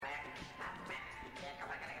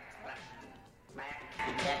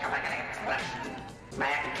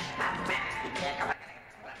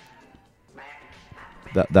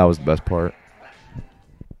That was the best part.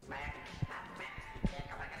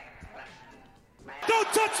 Don't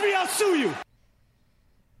touch me, I'll sue you.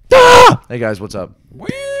 Ah! Hey guys, what's up? Did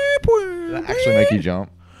that actually make you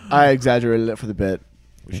jump? I exaggerated it for the bit,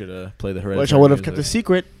 We should play the Hereditary which I would have music. kept a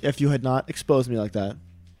secret if you had not exposed me like that.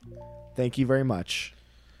 Thank you very much.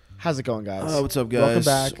 How's it going, guys? What's up, guys?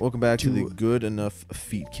 Welcome back to the to- Good Enough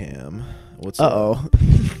Feet Cam. What's up? Uh-oh.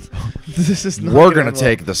 This is not We're gonna end well.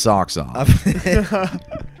 take the socks off.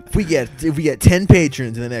 If we get 10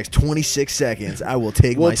 patrons in the next 26 seconds, I will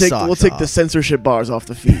take my socks We'll take off. the censorship bars off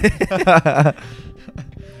the feet.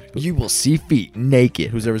 You will see feet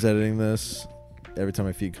naked. Who's ever's editing this? Every time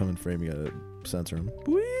my feet come in frame, you gotta censor them.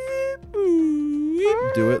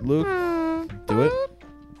 Do it, Luke. Do it.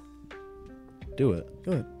 Do it.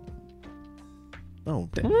 Good. Oh,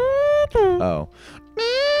 Oh.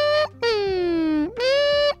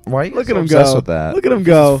 Why are you Look so at him obsessed go. with that? Look at him it's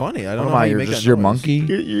go. funny. I What don't am know how I? you You're make just that your noise.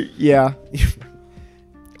 monkey? Yeah.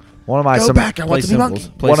 What am I? Go Some back. I want to be symbols.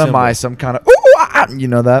 monkey. Play what am I? symbols. Some kind of you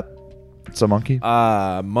know that? It's a monkey.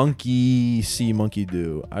 Monkey see, monkey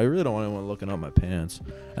do. I really don't want anyone looking up my pants.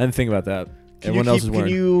 I didn't think about that. Everyone else is Can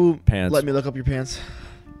wearing you pants. let me look up your pants?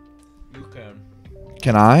 You can.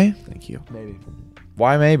 Can I? Thank you. Maybe.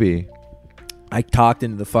 Why maybe? I talked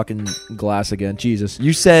into the fucking glass again. Jesus.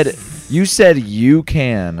 You said you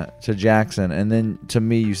can to Jackson, and then to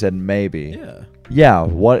me you said maybe. Yeah. Yeah.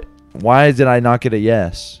 What? Why did I not get a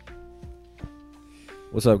yes?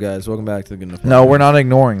 What's up, guys? Welcome back to the Good Enough No, Podcast. we're not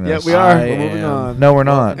ignoring Yeah, this. we are. I We're moving am. on. No, we're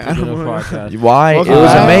not. Welcome to the Good Enough Podcast. Why? Welcome It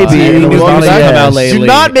was a back. maybe. Welcome It was back. not a Welcome yes. back. lately. Do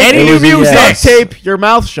not make It any was a music. yes. Tape your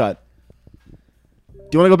mouth shut. Do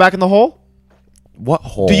you want to go back in the hole? What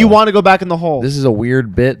hole? Do you want to go back in the hole? This is a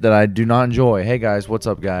weird bit that I do not enjoy. Hey guys, what's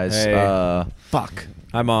up, guys? Hey. Fuck.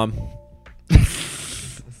 Hi, Mom.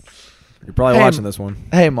 You're probably Hey, watching this one.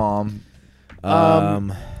 Hey, mom.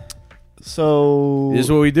 So This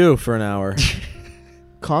is what we do for an hour.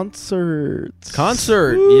 concerts.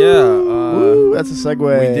 Concert. Woo. Yeah. Woo, that's a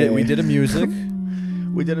segue. We did a music.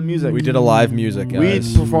 We did a music. We did a live music, We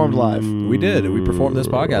guys. performed live. We did. We performed this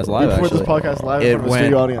podcast live, We performed actually. this podcast live It in front of a went-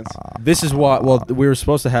 studio audience. This is what. Well, we were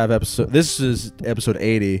supposed to have episode. This is episode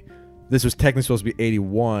 80. This was technically supposed to be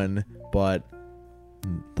 81, but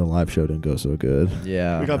the live show didn't go so good.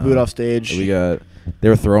 Yeah. We got booed off stage. They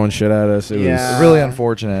were throwing shit at us. It Yeah. It's really They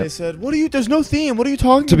unfortunate. said, "What are you? There's no theme. What are you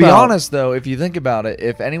talking To about?" be honest, though, if you think about it,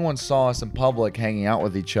 if anyone saw us in public hanging out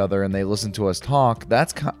with each other and they listened to us talk,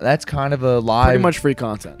 that's kind of a live. pretty much free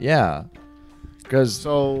content. Yeah. Because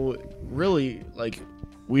So really, like,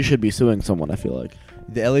 we should be suing someone. I feel like.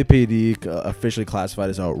 The LAPD officially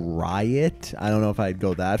classified as a riot. I don't know if I'd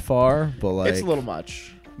go that far, but like It's a little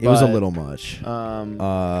much. it was a but, little much.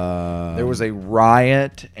 there was a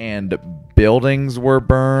riot and buildings were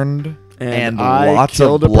burned and I lots of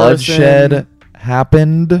killed a bloodshed person.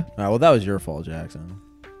 happened. All right, well, that was your fault, Jackson.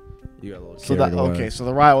 You got a little So carried that away. okay. So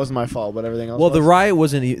the riot wasn't my fault, but everything else. Well, was? the riot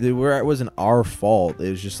wasn't our fault. It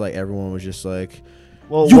was just like everyone was just like,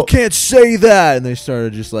 Well, "You can't say that," and they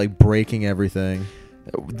started just like breaking everything.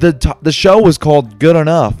 The show was called Good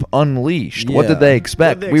Enough Unleashed. What did Yeah. they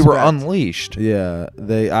expect? What did they We were expect? unleashed. Yeah,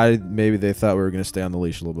 maybe they thought we were gonna stay on the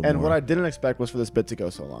leash a little bit And more. what I didn't expect was for this bit to go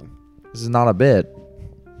so long. This is not a bit.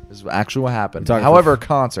 This is actually what happened. We're talking However, for-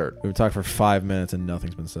 concert. We've talked for 5 minutes and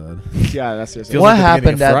nothing's been said. Yeah, that's seriously. Feels What like the beginning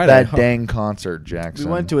happened of at Friday, that huh? dang concert, Jackson?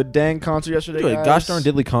 We went to a dang concert yesterday. Dude, Guys. gosh darn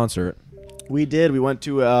diddly concert. We did. We went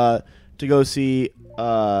to go see.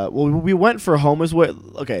 Well, we went for Home Is Where.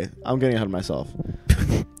 Okay, I'm getting ahead of myself.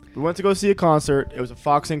 We went to go see a concert. It was a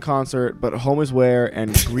Foxing concert, but Home Is Where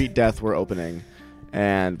and Greet Death were opening,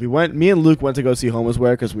 and we went. Me and Luke went to go see Home Is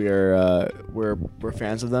Where because we're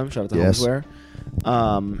fans of them. Shout out to Yes. Home Is Where.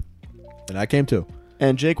 And I came too.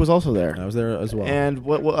 And Jake was also there. I was there as well. And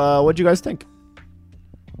what'd you guys think,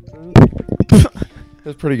 It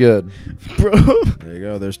was pretty good. bro? There you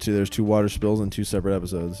go. There's two water spills in 2 separate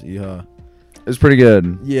episodes. Yeehaw. It was pretty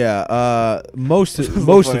good. Yeah. Most of Sorry,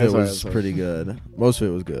 it sorry, was sorry. pretty good. Most of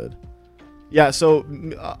it was good. Yeah. So,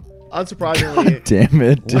 unsurprisingly, Damn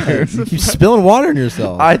it, dude. You spilling water on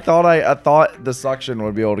yourself. I thought the suction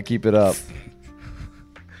would be able to keep it up.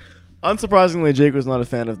 unsurprisingly, Jake was not a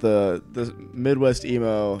fan of the Midwest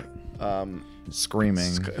emo.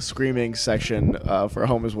 Screaming. Screaming section for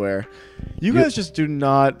Home Is Where. You guys just do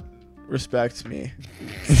not respect me.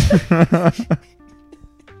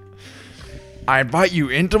 I invite you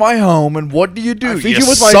into my home, and what do? I You feed you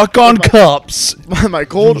with suck on with my- cups. My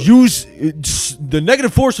cold. Use the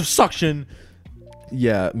negative force of suction.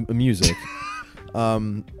 Yeah, music.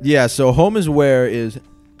 Yeah. So Home Is Where is.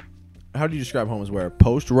 How do you describe Home Is Where?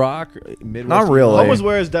 Post rock, Midwest. Not really. Home Is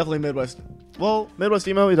Where is definitely Midwest. Well, Midwest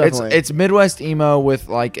emo, definitely. It's Midwest emo with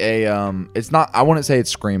like a it's not, I wouldn't say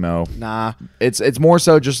it's screamo. nah. It's more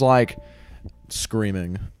so just like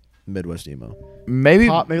Screaming Midwest emo. maybe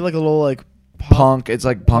Pop, maybe like a little like punk. It's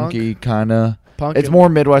like punky kind of. punk. It's more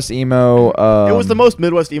Midwest emo. It was the most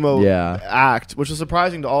Midwest emo yeah. act, which was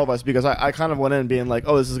surprising to all of us because I kind of went in being like,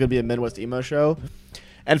 oh, this is gonna be a Midwest emo show.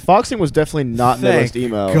 And Foxing was definitely not Thank Midwest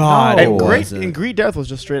emo. God it and wasn't. Great Death was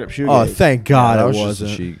just straight up shoegaze. Oh, thank God that it was wasn't.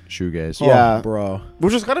 just a shoegaze. Oh, Yeah. bro.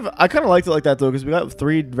 Which was I kind of liked it like that though because we got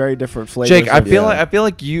 3 very different flavors. Jake, I of- feel Yeah.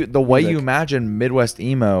 like the way Music. you imagine Midwest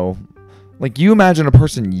emo, like you imagine a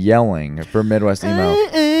person yelling for Midwest emo.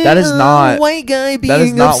 That is not white guy being that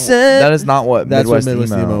is not upset. that is not what That's Midwest, what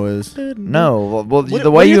Midwest emo emo is. No, well, What, the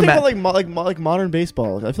what way do you you think imagine. about like modern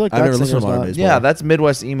baseball? I feel like I've never that listened to singer's modern not- baseball. Yeah, that's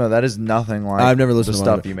Midwest emo. That is nothing like I've never listened the to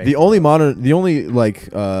stuff modern. you make. The only like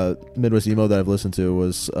Midwest emo that I've listened to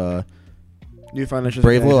was Newfound Interest.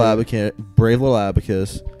 Brave Little Connecticut.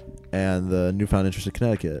 Abacus, and the Newfound Interest in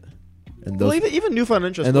Connecticut. And those Well, even Newfound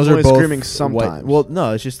Interest. and was those are only both screaming white- sometimes. Well,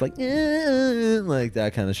 no, it's just like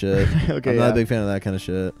that kind of shit. Okay, I'm not yeah. a big fan of that kind of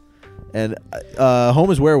shit. And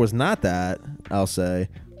Home is Where was not that, I'll say,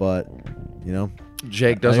 but you know,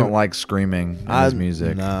 Jake doesn't like screaming in his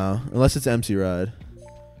music. No, unless it's MC Ride.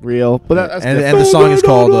 real, but that's And different. the song is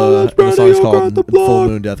called Full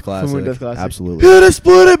Moon Death Classic. Full Moon Death Classic. Absolutely. Hit it,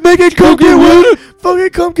 split it, make it, come get with it, fucking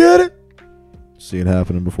come get it. See it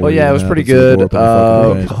happening before. Well, it yeah, it even was pretty happens, so good. go up in the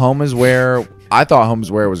fucking range. Home is Where. I thought Home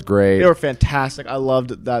is Where was great. They were fantastic. I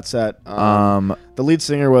loved that set. The lead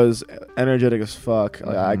singer was energetic as fuck.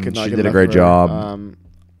 Like, I could not. She get did a enough great of her. job.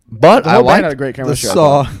 But The I whole band had a liked great the chemistry.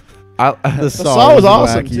 saw. I, The saw saw was was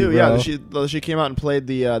awesome wacky, too. bro. Yeah, she came out and played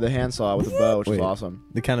the handsaw with the bow, which was Wait. awesome.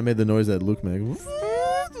 They kind of made the noise that Luke made.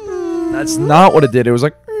 that's not what it did. It was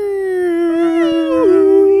like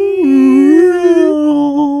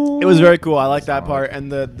It was very cool. I like that part,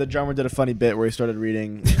 and the drummer did a funny bit where he started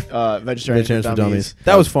reading Vegetarians Vegetarians for for Dummies. Dummies.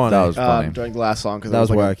 That was funny. That was funny. During the last song because That that was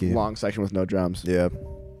was like wacky. a long section with no drums. Yeah.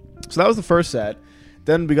 So that was the first set.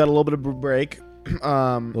 Then we got a little bit of a break.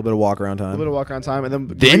 A little bit of walk around A time. little bit of walk around time, and then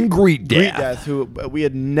Greet Greet Death. Death, who we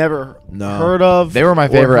had never No. heard of. They were my or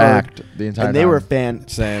favorite heard, act the entire and time. they were Same.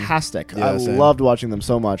 fantastic. Yeah, I same. loved watching them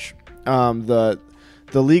so much.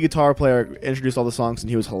 The lead guitar player introduced all the songs, and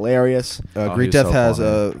he was hilarious. Oh, Great he's Death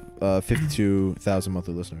so has 52,000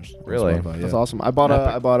 monthly listeners. on Really? Spotify, yeah. That's awesome. I bought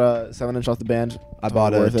a 7-inch off the band. I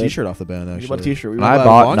bought a Worth it. T-shirt off the band actually. You bought a T-shirt. We And I both-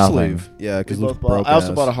 bought long nothing. sleeve. Yeah, we because both Luke bought- broke. I also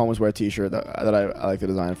ass. bought a Home is Where T-shirt that I like the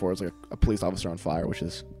design for. It's like a police officer on fire, which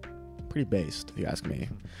is pretty based, if you ask me.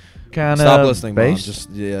 Kinda Stop listening, Mom. based.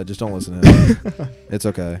 Just don't listen to him. It's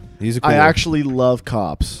okay. He's a cool. I actually love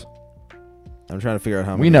Cops. I'm trying to figure out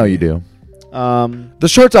how. We many- know you do. Um, The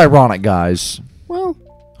shirt's ironic, guys. well,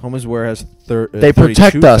 Home is Where has They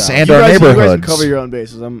protect us 32,000. and you our guys can neighborhoods. cover your own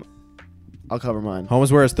bases. I'll cover mine. Home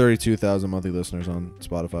is Where has 32,000 monthly listeners on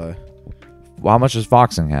Spotify. Well, how much does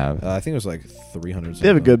Foxing have? I think it was like 300. They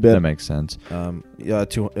have a good That bit. makes sense. Yeah,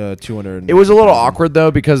 200. It was a little awkward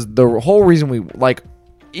though because the whole reason we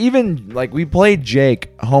we played Jake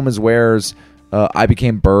Home is Where's I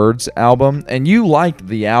Became Birds album, and you liked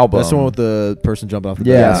the album. That's the one with the person jumping off the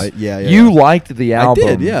Yeah. bed. right? Yeah. You liked the album.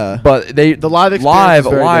 did, yeah. But the live experience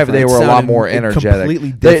is very they different. were It a lot sounded more energetic.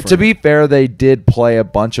 completely They, to different. be fair, they did play a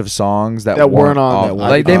bunch of songs that weren't on off- that one.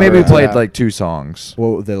 Like they Oh, maybe yeah. played Yeah. like 2 songs. What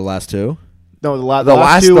were the last two? No, the The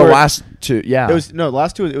last two were- last 2, yeah. It was the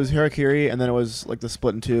last two. It was Harakiri, and then it was like the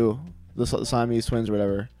split in two, the Siamese twins or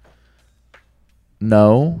whatever.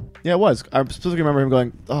 no. Yeah, it was. I specifically remember him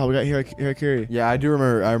going, "Oh, we got Harakiri," Yeah, I do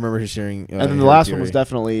remember. I remember his hearing. and then the last one was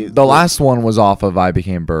definitely The last one was off of I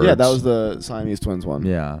Became Birds. Yeah, that was the Siamese twins one.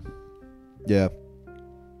 Yeah. Yeah,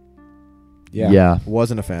 Yeah.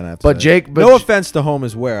 wasn't a fan. I have to But say. Jake, no offense to Home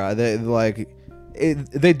is Where. They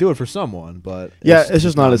they do it for someone, but Yeah, it's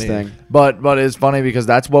just not his me. thing. But it's funny because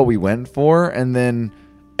that's what we went for, and then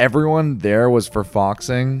everyone there was for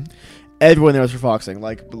Foxing. Everyone there was for Foxing.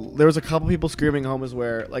 Like, there was a couple people screaming "Home is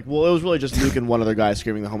Where." Like, well, it was really just Luke and one other guy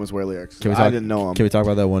screaming the "Home is Where" lyrics. Can we I talk- didn't know him. Can we talk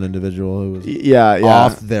about that one individual who was Yeah, yeah.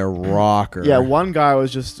 off their rocker? Yeah, one guy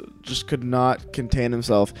was just could not contain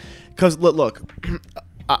himself. Because look,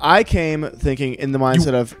 I came thinking in the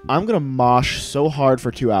mindset of I'm gonna mosh so hard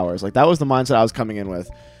for 2 hours. Like that was the mindset I was coming in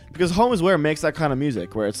with. Because Home is Where makes that kind of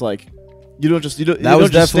music where it's like you don't just that was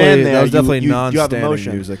just definitely stand there. that was definitely you have non-standing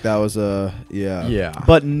emotion. music. That was yeah.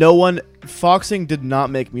 But no one Foxing did not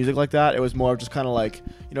make music like that. It was more of just kind of like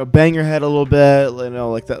bang your head a little bit,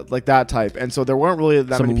 like that type. And so there weren't really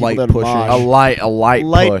that Some many people light that pushing. mosh. A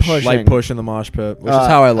light push. push. Light push in the mosh pit, which is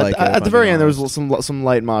how I like it. At if the I'm very being end, there was honest. some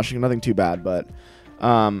light moshing, nothing too bad, but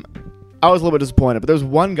I was a little bit disappointed. But there was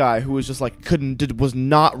one guy who was just like was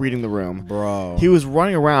not reading the room. Bro. He was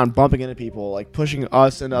running around, bumping into people, like pushing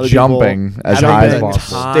us and other Jumping people. as Having high as been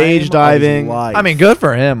possible. Stage diving. I mean, good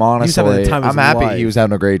for him, honestly. having the time of I'm his happy life. he was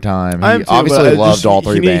having a great time. He I am too, obviously but loved all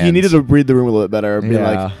three bands. He needed to read the room a little bit better. Be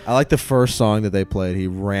Yeah. like, I like the first song that they played. He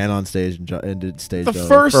ran on stage and did stage the diving.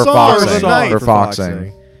 first For song of Foxing. the night. For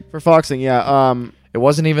Foxing. For Foxing, yeah. It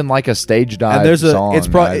wasn't even like a stage dive And there's song it's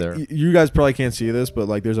either. probably you guys probably can't see this, but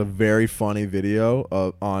like there's a very funny video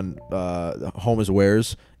on Home is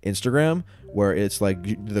Where's Instagram where it's like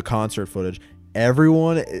the concert footage.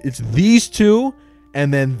 Everyone, it's these two,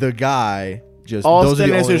 and then the guy just All those are the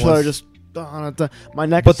standing next to only each other, ones. just my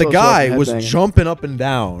neck. But is the so guy sore was from headbanging. jumping up and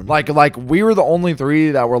down. Like we were the only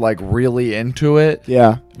three that were like really into it.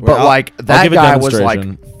 Yeah. But I'll- like I'll that give a guy was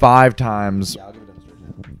demonstration. like 5 times.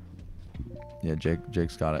 Yeah,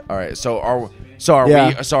 Jake's got it. All right, so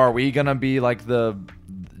are we gonna be like the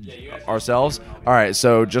ourselves? All right,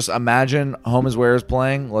 so just imagine Home is Where is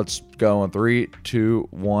playing. Let's go on 3, 2,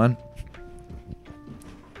 1.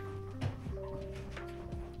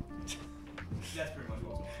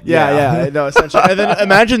 Yeah. No, essentially. And then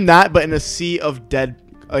imagine that, but in a sea of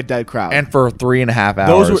a dead crowd. And for 3.5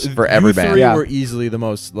 those hours were for every you band. three Yeah. were easily the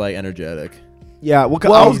most like energetic. yeah, well, I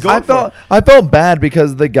Well, was going I felt bad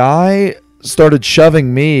because the guy started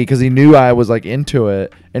shoving me because he knew I was like into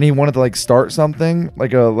it and he wanted to like start something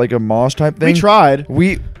like a mosh type thing. We tried.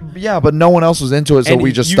 Yeah, but no one else was into it, so And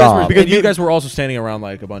we just you guys were- stopped. because you guys were also standing around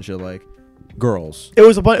like a bunch of like girls. It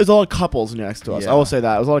was a lot of couples next to us. Yeah. I will say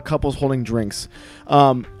that. It was a lot of couples holding drinks.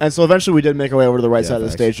 And so eventually we did make our way over to the right Yeah, side of the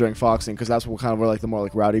facts. stage during Foxing because that's what kind of where like the more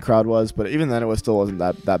like rowdy crowd was. But even then, it still wasn't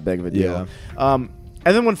that big of a deal. And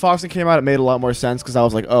then when Foxing came out, it made a lot more sense because I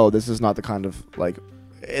was like, oh, this is not the kind of like,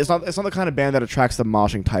 it's not the kind of band that attracts the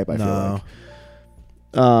moshing type. I feel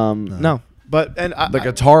like. No. But the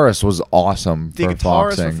guitarist was awesome the for guitarist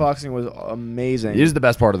Foxing. for Foxing was amazing. He was the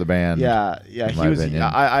best part of the band. Yeah, in he my was. opinion.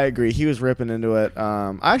 I agree. He was ripping into it.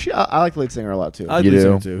 I like the lead singer a lot too. I You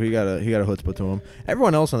listen do? too. He got a chutzpah to him.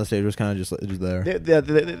 Everyone else on the stage was kind of just there.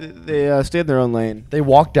 They stayed in their own lane. They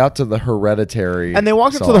walked out to the Hereditary, And they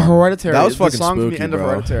walked up to the song. Hereditary. That was the fucking song from spooky, the end of bro.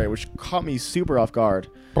 Hereditary, which caught me super off guard.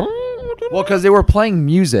 Well, because they were playing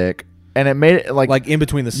music, and it made it like in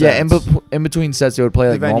between the sets. yeah, in between sets they would play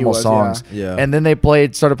like venue normal was, songs. yeah. And then they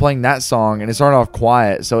started playing that song, and it started off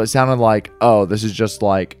quiet, so it sounded like, oh, this is just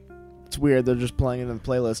like It's weird. They're just playing it in the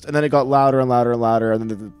playlist, and then it got louder and louder and louder, and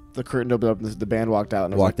then the curtain opened up, and the band walked out.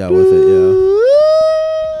 And Walked out with it, yeah.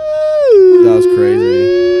 That was crazy.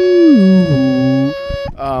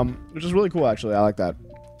 Which is really cool, actually. I like that.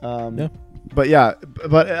 Yeah. But yeah,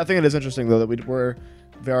 but I think it is interesting though that we were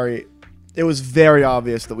very. It was very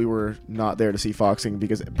obvious that we were not there to see Foxing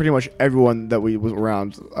because pretty much everyone that we was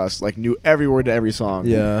around us like knew every word to every song.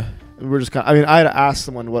 Yeah. We were just kind of, I mean, I had to ask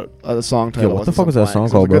someone what the song title was. what the fuck was that song It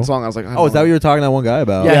was called, a good bro? song. I was like, I Oh, is that don't what you know. were talking to that one guy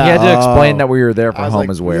about? yeah, he had to explain Oh. that we were there for I was Home like,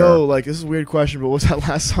 is Where. yo, like this is a weird question, but what's that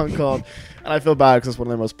last song called? And I feel bad because it's one of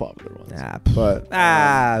their most popular ones. But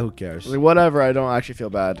Who cares? like, whatever, I don't actually feel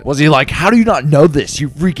bad. Was he like, how do you not know this, you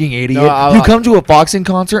freaking idiot? No, I- you come to a Foxing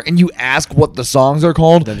concert and you ask what the songs are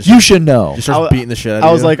called? Then just- You should know. Just starts beating the shit out of I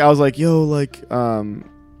you. was like, yo, like,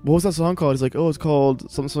 what was that song called? He's like, oh, it's called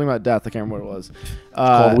something about death. I can't remember what it was.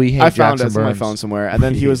 called We Hate I found Jackson it. It's on my Burns. phone somewhere. And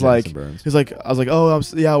then We he Hate was like, Jackson Burns. he's like, I was like, oh,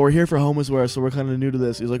 yeah, we're here for Home is Where, so we're kind of new to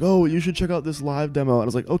this. He's like, oh, you should check out this live demo. And I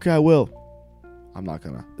was like, okay, I will. I'm not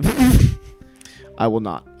gonna. I will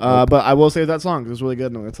not. But I will save that song 'cause it's really good.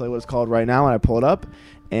 And I'm gonna tell you what it's called right now. And I pull it up,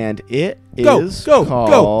 and it Go, is go, called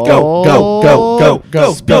go, go, go, go,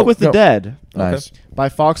 go, Speak go, with the go. Dead Nice. by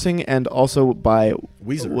Foxing and also by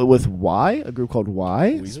Weezer. with Y, a group called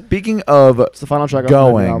Y. Weezer? Speaking of It's the final track off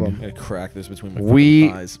Going. the I'm album. gonna crack this between my We-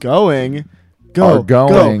 fucking thighs. Going. Are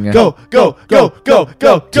going Go. go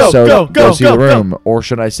see the room, or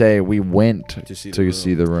should I say, we went to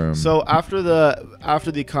see the room. So after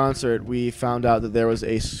the concert, we found out that there was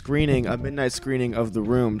a midnight screening of The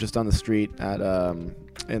Room just down the street at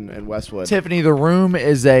in Westwood. Tiffany, The Room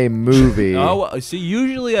is a movie. Oh, see,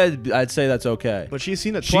 usually I'd say that's okay. But she's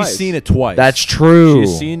seen it She's twice. seen it twice. That's true.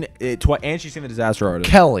 She's seen it twice, and she's seen The Disaster Artist.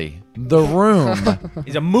 Kelly, The Room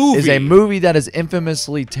It's a movie. is a movie that is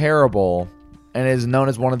infamously terrible and is known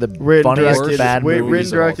as one of the funniest bad movies written,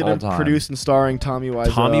 of directed, all and time. produced and starring Tommy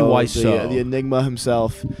Wiseau. Tommy Wiseau. the Enigma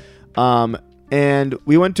himself. And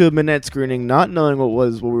we went to a midnight screening, not knowing what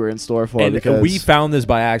we were in store for. And because we found this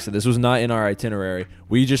by accident. This was not in our itinerary.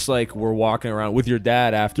 We just were walking around with your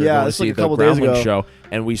dad after Yeah, going to this was see like a the couple days Groundlings ago. show,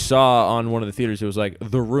 and we saw on one of the theaters. It was like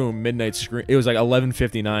The Room midnight screen. It was like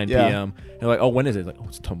 11:59 Yeah. p.m. And we're like, oh, when is it? Like, oh,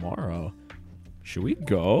 it's tomorrow. Should we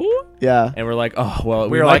go? Yeah. and we're like, oh well,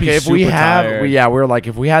 We were might like, be if we super have, tired. we were like,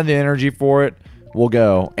 if we have the energy for it, we'll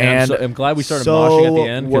go. And And I'm glad we started so moshing at the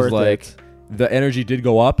end because worth like it. the energy did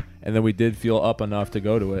go up, and then we did feel up enough to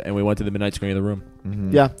go to it, and we went to the midnight screening of the room.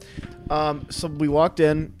 Mhm. Yeah. So we walked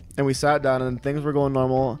in and we sat down and things were going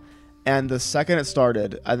normal. And the second it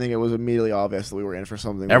started, I think it was immediately obvious that we were in for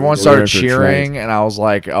something. Everyone We were started in for a treat. cheering, and I was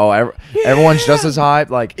like, oh, everyone's just as hyped.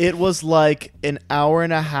 Like, It was like an hour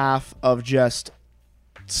and a half of just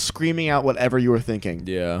screaming out whatever you were thinking.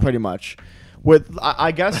 Yeah. Pretty much. With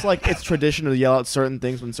I guess like it's tradition to yell at certain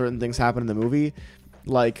things when certain things happen in the movie.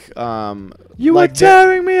 Like you like were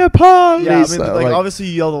tearing me apart. yeah, I Lisa. mean, like obviously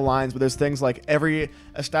you yell the lines, but there's things like every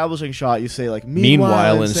establishing shot you say like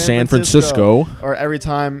Meanwhile, in San Francisco. or every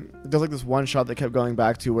time there's like this one shot that kept going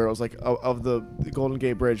back to where it was like of the Golden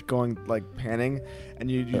Gate Bridge going like panning, and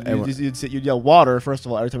you'd yell water first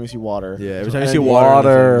of all every time you see water. Yeah, every time you And see then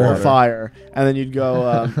water, or fire, and then you'd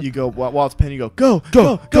go while it's panning, you go go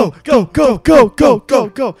go go go go go go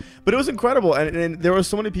go. But it was incredible, and there were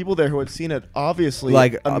so many people there who had seen it obviously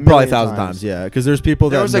like a probably million 1,000 times. Yeah, because there's people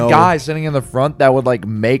that there was know. a guy sitting in the front that would like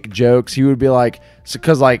make jokes. He would be like,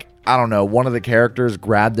 because like I don't know, one of the characters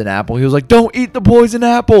grabbed an apple. He was like, "Don't eat the poison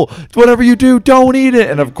apple. Whatever you do, don't eat it."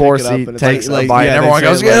 And of course, it up he and it's takes like- a bite, yeah, and they'd everyone say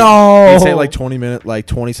goes, it like- "Oh!" They'd say it like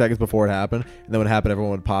 20 seconds before it happened, and then when it happened,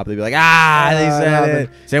 everyone would pop. They'd be like, they it said it. happened.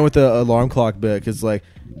 Same with the alarm clock bit, because like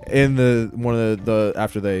in one of the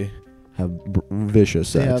after they have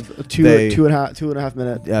vicious They sex, have a They- two and a half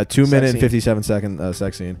minute. 2 minute and scene. 57-second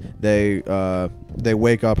sex scene. They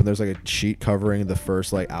wake up and there's like a sheet covering the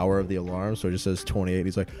first like hour of the alarm, so it just says 28.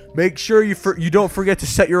 He's like, make sure you don't forget to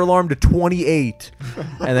set your alarm to 28.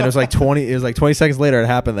 And then it was like 20 seconds later it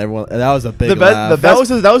happened. Everyone, and that was a big The laugh. That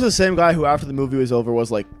was the same guy who after the movie was over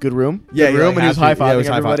was like good room. Yeah, good yeah, room, like and he was happy- high yeah, he fiving was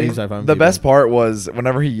high-fiving- everybody. he was high-fiving The people. best part was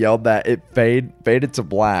whenever he yelled that, it faded to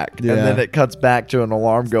black, Yeah. and then it cuts back to an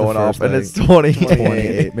alarm going off, first and thing. it's 20.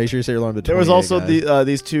 28. Make sure you set your alarm to 28. There was also guys.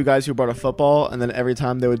 these two guys who brought a football, and then every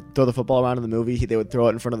time they would throw the football around in the movie, they would throw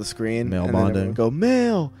it in front of the screen. Male and then bonding. everyone would go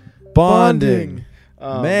male Bonding.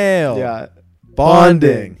 Male Yeah,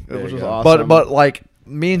 bonding. There which you was go. awesome. But like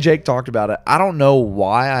me and Jake talked about it. I don't know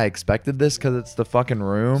why I expected this because it's the fucking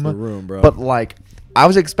room. It's the room, bro. But like I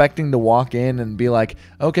was expecting to walk in and be like,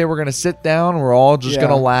 okay, we're gonna sit down. We're all just Yeah.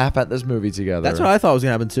 gonna laugh at this movie together. That's what I thought was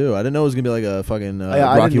gonna happen too. I didn't know it was gonna be like a fucking I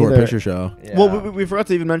Rocky didn't Horror either. Picture Show. Yeah. well, we forgot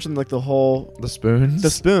to even mention like the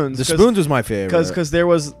spoons. spoons. The spoons was my favorite. Because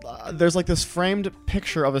there's like this framed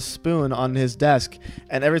picture of a spoon on his desk,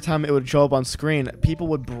 and every time it would show up on screen, people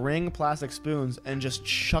would bring plastic spoons and just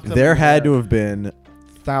chuck them. There in the had air. to have been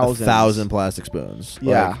thousands. 1,000 plastic spoons.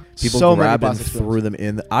 Yeah. Like, people So many grabbed and plastic spoons. threw them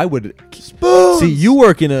in. I would spoons. see you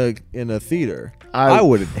work in a theater. I- I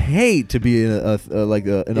would hate to be in an usher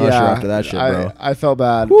after that shit, bro. I felt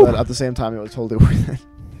bad, Whew. but at the same time, it was totally worth it.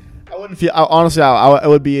 I wouldn't feel. Honestly, it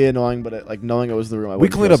would be annoying, but like knowing it was the room, I We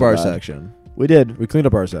wouldn't cleaned feel up so our bad. section. We did. We cleaned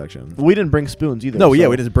up our section. We didn't bring spoons either. No, yeah, so-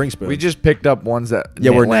 we didn't bring spoons. We just picked up ones that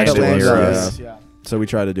Yeah, we're landed next to here. us, yeah. so we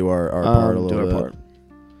tried to do our part a Do little our bit. part.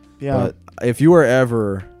 Yeah. But if you were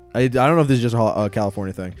ever, I don't know if this is just a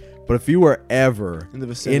California thing, but if you were ever In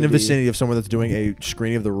the in the vicinity of someone that's doing a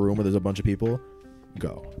screening of the room where there's a bunch of people,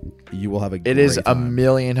 go. You will have a. It is great a time.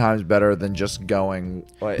 million times better than just going.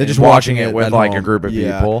 Like, They're just and watching it with at like a home. group of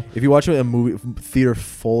Yeah. people. If you watch it in a movie theater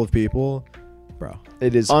full of people, bro,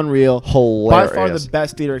 It is Unreal. By hilarious. far the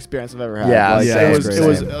best theater experience I've ever had. Yeah, Like, yeah, it it's was,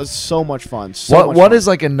 great. it was so much fun. So much What fun. is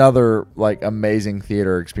like another like amazing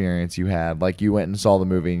theater experience you had? Like you went and saw the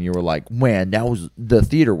movie and you were like, man, the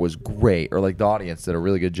theater was great, or like the audience did a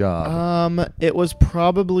really good job. It was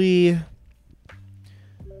probably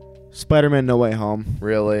Spider-Man: No Way Home.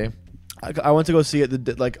 Really? I went to go see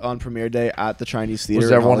it like on premiere day at the Chinese theater.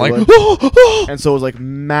 Was in everyone like, Hollywood. And so it was like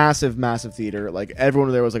massive theater. Like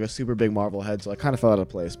everyone there was like a super big Marvel head, so I kind of fell out of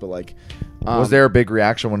place. But like, was there a big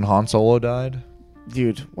reaction when Han Solo died?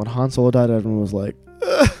 dude? When Han Solo died, everyone was like,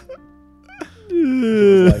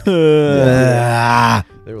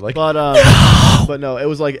 They were like, but no, it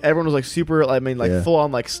was like everyone was like super. I mean, like Yeah. full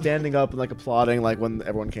on like standing up and like applauding like when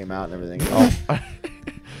everyone came out and everything.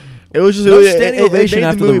 It was just No it, standing it ovation made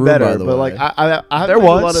after the the movie room, better. by the But way. like I have There a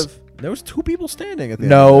was. lot of. there was 2 people standing at the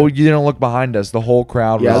no, end. you didn't look behind us. The whole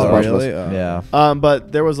crowd Yeah, was. the Oh, bunch of really? us. Oh. Yeah.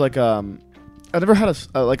 But there was like I never had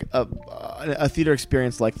a theater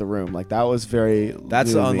experience like The Room. Like that was very.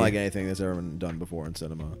 That's new to me. unlike anything that's ever been done before in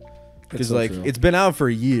cinema. Because so like true. it's been out for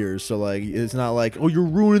years, so like it's not like, oh, you're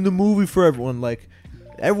ruining the movie for everyone. Like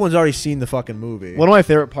everyone's already seen the fucking movie. One of my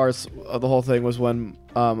favorite parts of the whole thing was when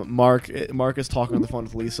Mark is talking on the phone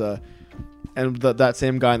with Lisa And that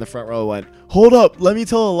same guy in the front row went, "Hold up, let me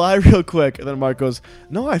tell a lie real quick." And then Mark goes,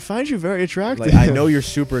 "No, I find you very attractive." Like, I know you're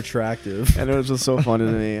super attractive. And it was just so funny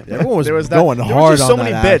to me. Everyone was there was going there hard was just on so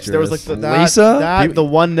many that bits. There was like actress. Lisa? the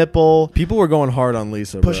one nipple, People were going hard on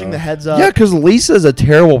Lisa, pushing bro. the heads up. Yeah, because Lisa's a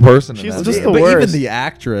terrible person. in She's that just movie. the But worst. even the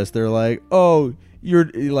actress, they're like, "Oh,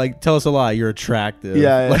 you're like, tell us a lie. You're attractive."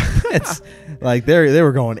 Yeah, yeah. Like, it's like they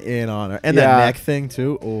were going in on her, and Yeah. that neck thing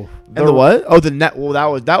too. Oh, And the what? Oh, the net. Well,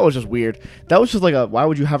 that was just weird. That was just like a. Why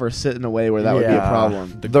would you have her sit in a way where that would be a Yeah.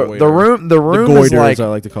 problem? The goiter. room the is goiter, like as I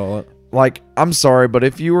like to call it. I'm sorry, but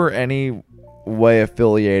if you were any way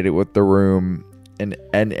affiliated with the room in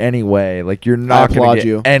any way, like you're not applaud gonna get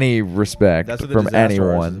you. any respect That's what the from Disaster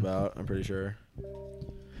Artist is anyone. about. I'm pretty sure.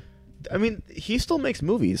 I mean, he still makes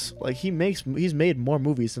movies. Like he's made more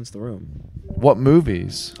movies since The Room. What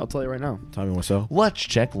movies? I'll tell you right now. Tommy Wiseau. Let's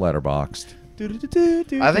check Letterboxd.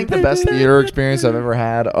 I think the best theater experience I've ever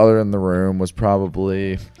had, other than The Room, was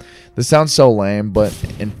probably. This sounds so lame, but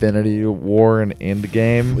Infinity War and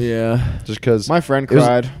Endgame. Yeah. Just because. My friend It was-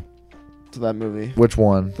 cried to that movie. Which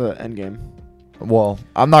one? The Endgame. Well,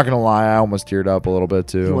 I'm not gonna lie, I almost teared up a little bit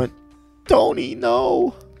too. He went, "Tony,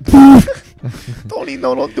 no." Tony,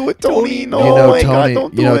 no, don't do it. Tony, no. you know, Oh my Tony. God,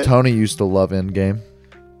 don't do You know, it. Tony used to love Endgame.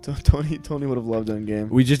 Tony would have loved Endgame.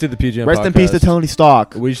 We just did the PGM Rest podcast. in peace to Tony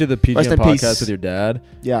Stark. We just did the PGM Rest in podcast peace. with your dad.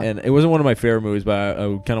 Yeah. And it wasn't one of my favorite movies, but I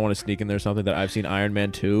kind of want to sneak in there something that I've seen Iron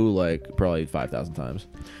Man 2 like probably 5,000 times.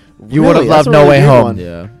 You would have Really? loved That's a No really Way good Home. one.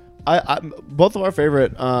 Yeah. I both of our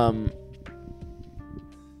favorite.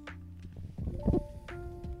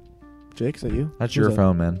 Jake, is that you? That's Who's your that?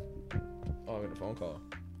 phone, man. Oh, I got a phone call.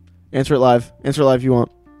 Answer it live. Answer it live if you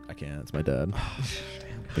want. I can't. It's my dad.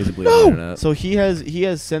 Basically on the internet. So he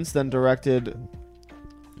has since then directed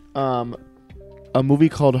a movie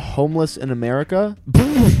called Homeless in America.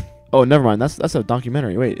 Oh, never mind. That's a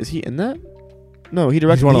documentary. Wait, is he in that? No, he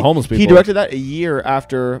directed. He's one of the homeless He people. directed that a year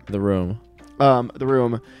after The Room. The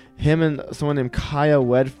Room. Him and someone named Kaya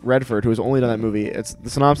Redford, who has only done that movie. It's the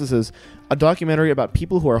synopsis is a documentary about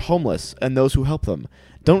people who are homeless and those who help them.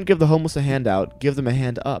 Don't give the homeless a handout. Give them a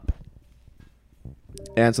hand up.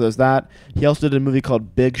 And so there's that. He also did a movie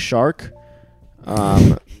called Big Shark.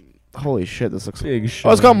 Holy shit, this looks. Big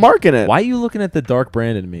Oh, it's got Mark in it. Why are you looking at the Dark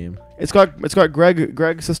Brandon meme? It's got Greg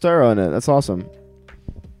Sestero in it. That's awesome.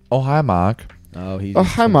 Oh, hi, Mark. Oh, he's Oh,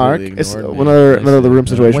 hi, Mark. completely It's ignored me. another I see. The Room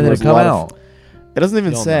situation. When where did it there's a come lot of- out? It doesn't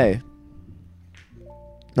even Don't say.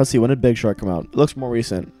 Let's see. When did Big Shark come out? It looks more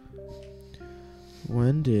recent.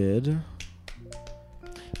 When did?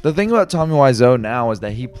 The thing about Tommy Wiseau now is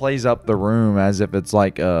that he plays up The Room as if it's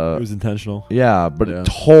like It was intentional. yeah, but Yeah.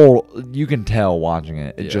 you can tell watching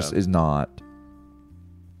it. It Yeah. just is not.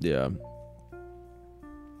 Yeah.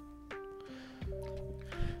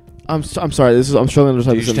 I'm sorry. I'm struggling to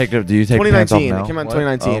Do you understand. take the pants off 2019. now? It came out in What?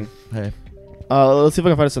 2019. Oh, hey. Let's see if I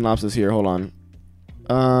can find a synopsis here. Hold on.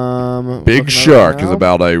 Big looking Shark at it is now.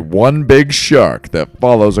 about a one big shark that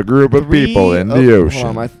follows a group of people in the ocean.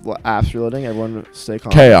 Hold on, my app's reloading. Everyone, stay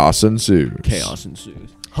calm. Chaos ensues. Chaos ensues.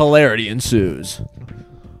 Hilarity ensues.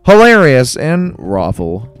 Hilarious and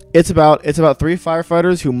Raffle. It's about three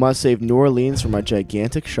firefighters who must save New Orleans from a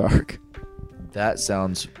gigantic shark. that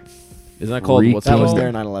sounds Isn't that called what's That it was called? there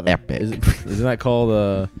in 9/11. epic. Isn't that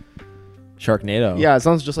called Sharknado? Yeah, it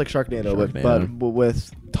sounds just like Sharknado, Sharknado. but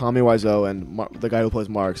with Tommy Wiseau and the guy who plays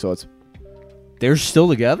Mark. So it's They're still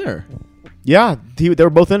together. yeah, they were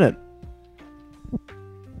both in it.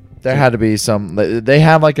 There had to be some. They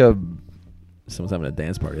have like a. Someone's having a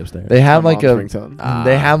dance party upstairs. They have My like a. mom's ringtone.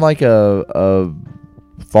 They have like a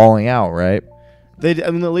falling out, right?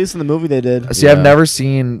 I mean, at least in the movie they did. See, I've never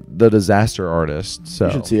seen The Disaster Artist, so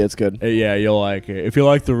You should see it. It's good. Yeah, you'll like it. If you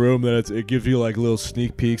like The Room, then it gives you like little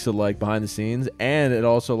sneak peeks of like behind the scenes, and it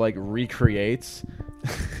also like recreates.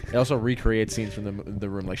 It also recreates scenes from the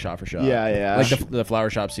Room like shot for shot. Yeah, yeah. Like the flower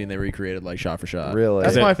shop scene, they recreated like shot for shot. Really?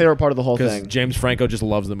 That's my favorite part of the whole Because thing. James Franco just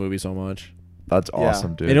loves the movie so much. that's Yeah.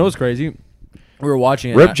 awesome, dude. You know what's crazy? We were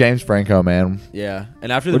watching it. Rip James Franco, man. Yeah,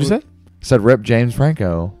 and after the What'd you say? Said Rip James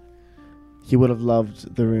Franco. He would have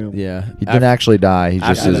loved The Room. Yeah, He didn't actually die. He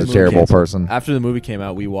just after is the a movie terrible canceled. person. After the movie came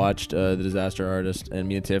out, we watched The Disaster Artist, and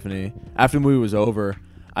me and Tiffany. After the movie was over,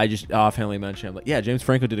 I just offhandedly mentioned, I'm like, "Yeah, James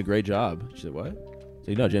Franco did a great job." She said, "What?" I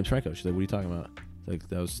said, "No, James Franco." She's like, "What are you talking about?" Like,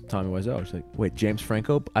 that was Tommy Wiseau. She's like, "Wait, James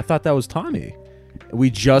Franco? I thought that was Tommy." We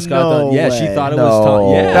just got No done. Yeah, she way. thought it was Tommy.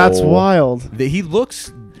 No. Yeah, That's wild. He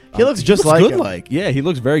looks. He looks just like good. him. Like, yeah, he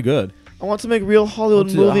looks very good. I want to make real Hollywood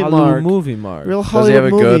What's a movie, Hollywood Mark. movie, Mark. Real Does Hollywood he have a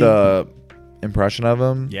movie. good impression of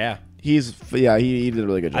him? Yeah, He did a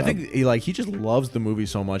really good job. I think he just loves the movie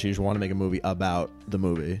so much. He just want to make a movie about the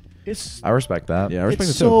movie. It's I respect that. Yeah, I respect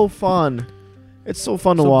it's it too. so fun. It's so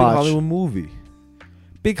fun to Big watch. Hollywood movie.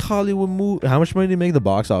 Big Hollywood movie. How much money did it make at the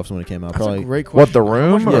box office when it came out? That's Probably a great What, question. The How much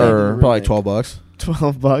Room, money did or- The Room probably make? $12.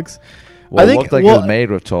 $12. Well, I think- it looked like it well- was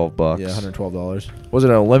made with $12. Yeah, $112. Was it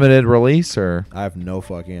a limited release or? I have no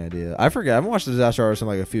fucking idea. I forget. I haven't watched The Disaster Artist in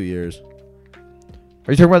like a few years.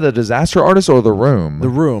 Are you talking about The Disaster Artist or The Room? The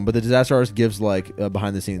Room, but The Disaster Artist gives like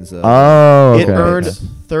behind the scenes. Oh, okay. It earned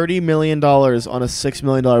 $30 million on a $6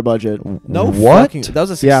 million budget. no what? fucking. That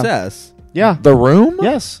was a Yeah. success. Yeah. The Room?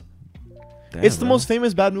 Yes. Damn, It's the bro. most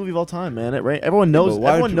famous bad movie of all time, man. Right? Everyone knows. But why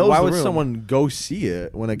Everyone would, knows. Why The would Room. someone go see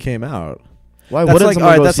it when it came out? Why That's wouldn't like, someone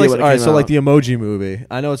all right, go that's see like, it when it all right. came So like out? the Emoji Movie.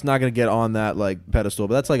 I know it's not gonna get on that like pedestal,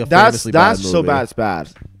 but that's like a That's famously bad so movie. bad. It's bad.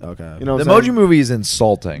 Okay. You know, The what I'm Emoji saying? Movie is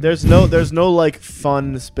insulting. There's no like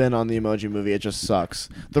fun spin on the Emoji Movie. It just sucks.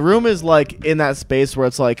 The Room is like in that space where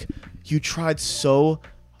it's like you tried so,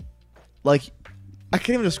 like, I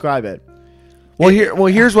can't even describe it.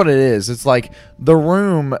 Here's what it is. It's like The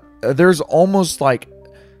Room. There's almost like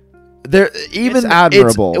there even It's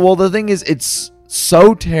admirable. well, the thing is, it's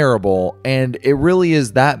so terrible, and it really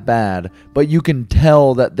is that bad. But you can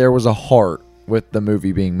tell that there was a heart with the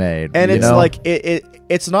movie being made, And you it's know? like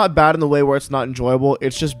it's not bad in the way where it's not enjoyable.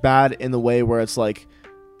 It's just bad in the way where it's like,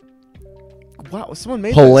 wow, someone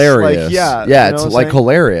made hilarious. This. Like, yeah, yeah, you know it's what I'm like saying?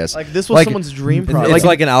 hilarious. Like this was Like, someone's dream it's project. It's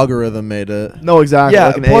like an algorithm made it. no, exactly. Yeah,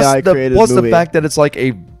 like an plus AI created plus movie. the fact that it's like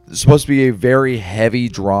supposed to be a very heavy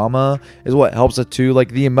drama is what helps it too. Like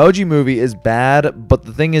the Emoji Movie is bad, but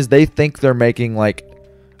the thing is they think they're making like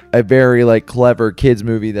a very like clever kids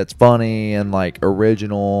movie that's funny and like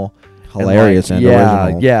original, Hilarious and yeah,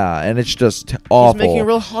 original. yeah, and it's just He's awful. making a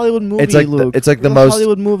real Hollywood movie. it's like Luke. it's like the Real most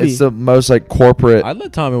Hollywood movie. It's the most like corporate. I'd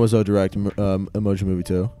let Tommy Wiseau direct Emoji Movie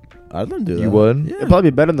too. I'd let him do that. You would? Yeah. It'd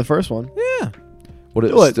probably be better than the first one. Yeah. Would it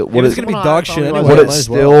Do it. still, If would it's it, gonna be Come on, dog Tommy shit Wiseau. anyway. would might it as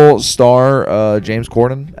well. still star James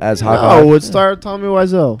Corden as High No, Five? it would star Tommy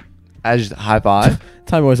Wiseau. As High Five?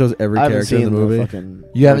 Tommy Wiseau's every I haven't character in seen the movie. fucking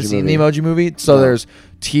You haven't Emoji seen Movie. the Emoji Movie? So No. there's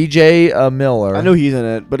T.J. Miller. I know he's in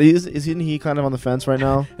it, but isn't he kind of on the fence right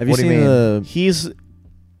now? Have you What do you seen mean? the? He's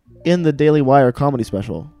in the Daily Wire comedy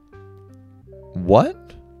special.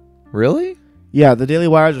 What? Really? Yeah, the Daily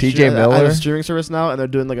Wire is TJ I have Miller? a streaming service now, and they're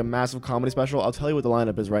doing like a massive comedy special. I'll tell you what the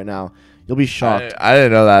lineup is right now. You'll be shocked. I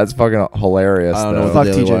didn't know that. It's fucking hilarious. I don't know though. what Fuck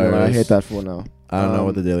the Daily TJ Wire Miller. I is. hate that fool now. I don't know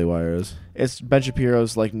what Um, the Daily Wire is. It's Ben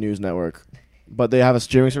Shapiro's like news network, but they have a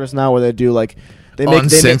streaming service now where they do like they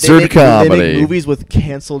Uncensored they comedy. make movies with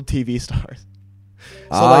canceled TV stars.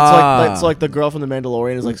 So like the girl from The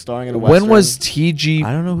Mandalorian is like starring in a When Western. was T.G.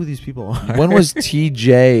 I don't know who these people are. When was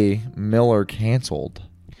T.J. Miller canceled?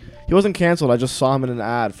 He wasn't canceled. I just saw him in an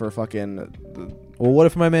ad for fucking. Well, what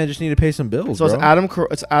if my man just needed to pay some bills, So bro?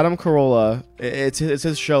 it's Adam Carolla. It's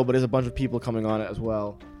his show, but there's a bunch of people coming on it as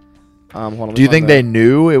well. Hold on, let me Do you find think that. they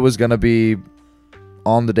knew it was gonna be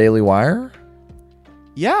on the Daily Wire?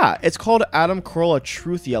 Yeah, it's called Adam Carolla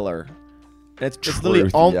Truth Yeller. And it's literally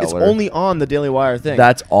Truth on. It's Yeller. only on the Daily Wire thing.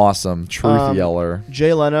 That's awesome. Truth Um, Yeller.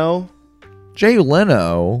 Jay Leno Jay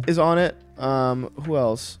Leno. is on it. Who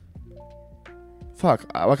else? Fuck.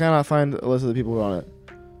 Why can't I find a list of the people who are on it?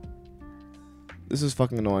 This is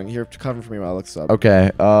fucking annoying. Here, cover for me while I look this up.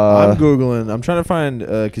 Okay. I'm googling. I'm trying to find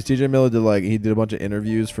because TJ Miller did a bunch of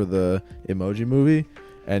interviews for the Emoji Movie,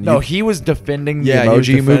 and No, he was defending the he was Emoji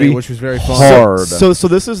defending, Movie, which was very fun. hard. So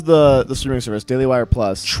this is the streaming service, Daily Wire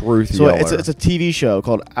Plus. Truth So Yeller. it's a TV show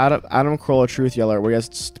called Adam Carolla Truth Yeller, where he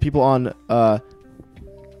has people on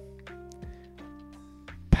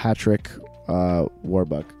Patrick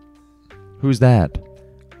Warbuck. Who's that?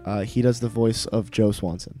 He does the voice of Joe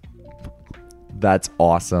Swanson. That's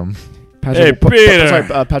awesome. Patrick, Peter.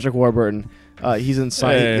 sorry, Patrick Warburton. He's in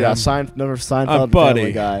Hey, Seinfeld I'm Family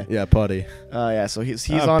Buddy. Guy. Yeah, Putty. Yeah, so he's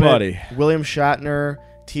I'm on Buddy. it. William Shatner,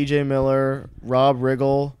 T.J. Miller, Rob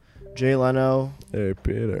Riggle, Jay Leno. Hey,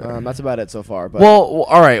 Peter. That's about it so far. But Well,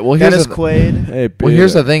 all right. Well, Dennis here's the, Quaid. Hey, Peter. well,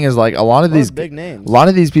 here's the thing: is like a lot of These these big names. a lot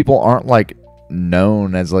of these people aren't like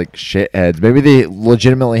known as like shitheads. Maybe they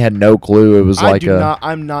legitimately had no clue it was like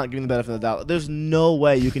I'm not giving the benefit of the doubt. There's no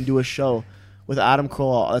way you can do a show with Adam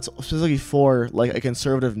Carolla that's specifically for like a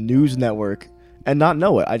conservative news network and not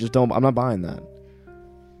know it. I just don't. I'm not buying that.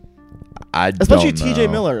 Especially don't T.J.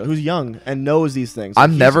 know. Miller, who's young and knows these things.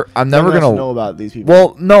 I'm never gonna know about these people.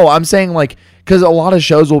 Well, no, I'm saying like because a lot of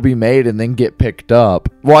shows will be made and then get picked up.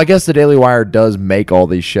 Well, I guess the Daily Wire does make all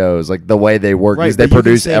these shows. Like the way they work Right, is they but you can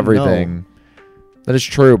produce say everything. That is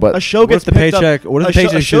true, but a show What gets if the picked paycheck? Up, What if a the show,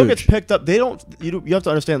 paycheck's a show huge? gets picked up. They don't. You have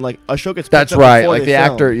to understand. Like a show gets. that's picked up right. before Like they the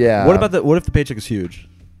film. actor, yeah. What about the? What if the paycheck is huge?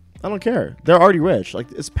 I don't care. They're already rich. Like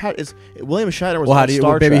it's William Shatner was Well, how on do you?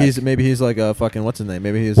 Star Maybe Trek. he's like a fucking what's his name?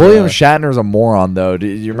 Maybe he's William Shatner's a moron, though. Do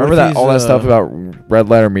you remember if that he's, all that stuff about Red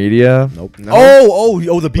Letter Media? Nope. No.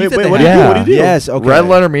 Oh, the beef. Wait, that wait, they what had. did he do? Yeah. What did he do? Yes. Okay. Red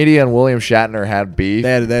Letter Media and William Shatner had beef.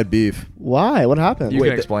 They had beef. Why? What happened? You Wait,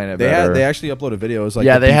 can explain it They better. they actually uploaded videos. Like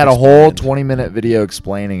yeah, the they beef had a whole explained. 20-minute video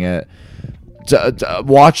explaining it. To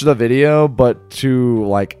watch the video, but to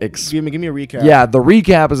like give me a recap. yeah, the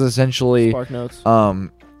recap is essentially Spark notes.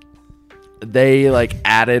 they like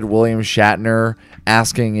added William Shatner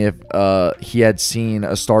asking if he had seen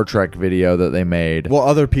a Star Trek video that they made. Well,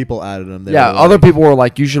 other people added them. They Yeah, were other like- people were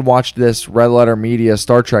like, you should watch this Red Letter Media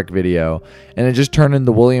Star Trek video. And it just turned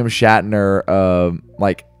into William Shatner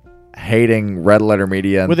like hating Red Letter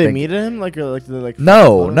Media. And Were they think- meet him? Like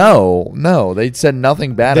No. They said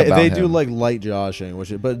nothing bad They, about they him. do like light joshing, which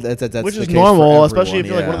that's which the is case normal, for especially if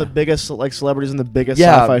you're like everyone, one of the biggest like celebrities in the biggest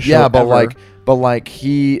yeah, sci-fi show yeah, but ever. like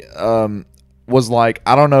he was like,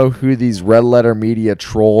 I don't know who these Red Letter Media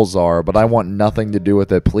trolls are, but I want nothing to do with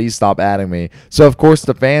it. Please stop adding me. So of course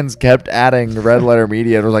the fans kept adding Red Letter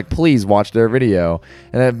Media and was like, please watch their video.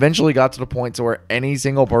 And it eventually got to the point to where any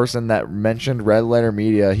single person that mentioned Red Letter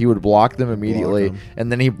Media, he would block them immediately. them. And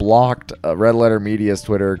then he blocked Red Letter Media's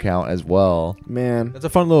Twitter account as well. Man, That's a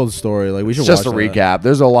fun little story. Like we should It's just a watch that. recap.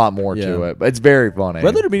 There's a lot more to Yeah. it, but it's very funny.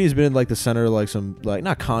 Red Letter Media's been in like the center of like some like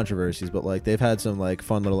not controversies, but like they've had some like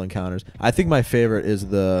fun little encounters. I think my favorite is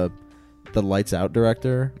the Lights Out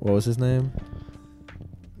director. What was his name?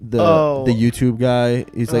 The YouTube guy.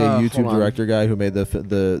 He's like a hold YouTube on. director guy who made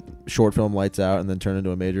the short film Lights Out and then turned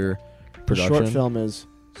into a major the production. short film is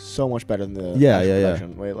so much better than the Yeah, actual yeah, yeah.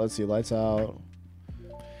 production. Wait, let's see. Lights Out.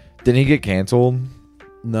 Didn't he get canceled?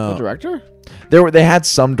 The No, director? They had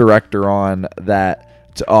some director on that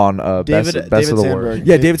on best David of the Sandberg. worst.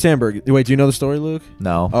 yeah, David Sandberg. Wait, do you know the story, Luke?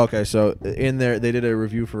 No. Okay, so in there they did a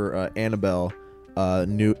review for Annabelle,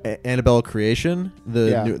 Annabelle Creation,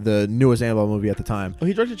 Yeah. the newest Annabelle movie at the time. Oh,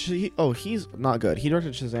 he directed. He's not good. He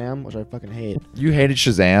directed Shazam, which I fucking hate. You hated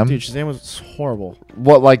Shazam? Dude, Shazam was horrible.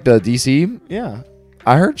 What, like the DC? Yeah,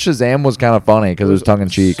 I heard Shazam was kind of funny because it was tongue in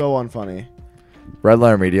cheek. So unfunny. Red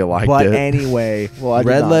Letter Media liked But it. anyway, Well, I did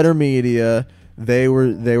Red not. Letter Media, they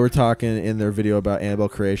were talking in their video about Annabelle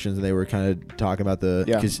Creations, and they were kind of talking about the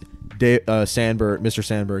Yeah. because Mr.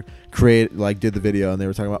 Sandberg did the video, and they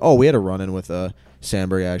were talking about, oh, we had a run in with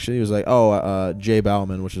Sandberg actually. He was like, oh, Jay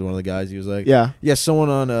Bauman, which is one of the guys. He was like, Yeah. someone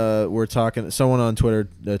on someone on Twitter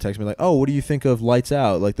texted me like, oh, what do you think of Lights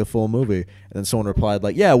Out, like the full movie? And then someone replied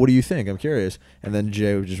like, yeah, what do you think? I'm curious. And then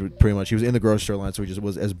Jay was just pretty much, he was in the grocery store line, so he just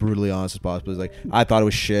was as brutally honest as possible. He was like, I thought it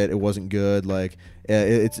was shit. It wasn't good. Like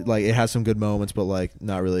it's like it has some good moments, but like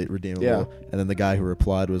not really redeemable. Yeah. And then the guy who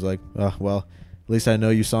replied was like, oh, well, at least I know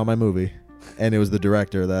you saw my movie. And it was the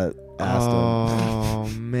director that asked him. Oh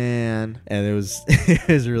man, And it was it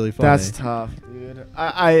was really funny. that's tough, dude.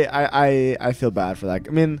 I feel bad for that.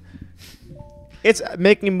 I mean, it's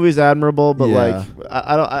making movies admirable, but Yeah. like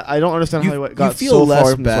I don't understand how it got feel so less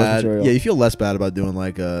far from the source bad. material. Yeah, you feel less bad about doing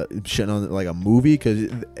like shitting on like a movie because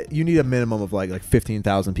you need a minimum of like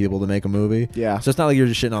 15,000 people to make a movie. Yeah. So it's not like you're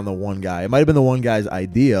just shitting on the one guy. It might have been the one guy's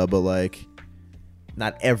idea, but like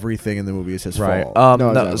not everything in the movie is his Right. fault. No, No,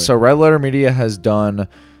 exactly. so Red Letter Media has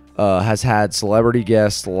had celebrity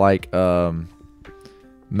guests like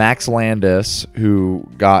Max Landis, who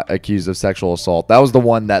got accused of sexual assault. That was the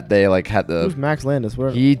one that they like had Who's the. Max Landis? Where?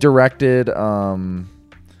 He directed some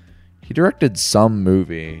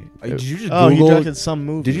movie. Did you just Oh, he Google? directed some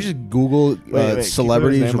movie. Did you just Google wait, can you put his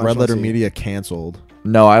celebrities name on Red so Letter I see? Media canceled?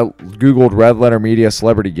 No, I googled Red Letter Media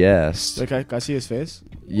celebrity guest. Okay, can I see his face?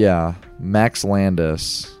 Yeah, Max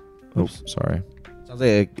Landis. Oops. Oops, sorry. Sounds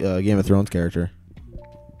like a Game of Thrones character.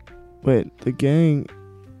 Wait, the gang.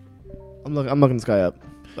 I'm looking this guy up.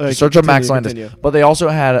 Okay, Search up Max continue, Landis. continue. But they also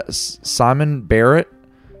had Simon Barrett.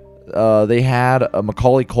 They had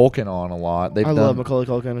Macaulay Culkin on a lot. They've I done, love Macaulay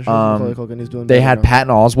Culkin. um, Macaulay Culkin. He's doing. They better had now.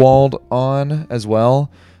 Patton Oswalt on as well.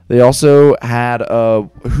 They also had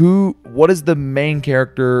what is the main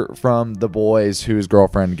character from The Boys whose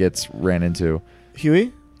girlfriend gets ran into?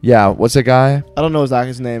 Huey. Yeah, what's that guy? I don't know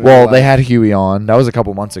his name. Well, they had Huey on. That was a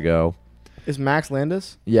couple months ago. Is Max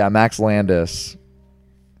Landis? Yeah, Max Landis.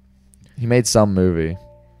 He made some movie.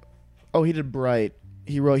 Oh, he did Bright.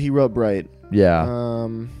 He wrote Bright. Yeah.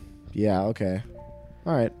 Yeah. Okay.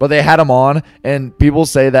 All right. But they had him on, and people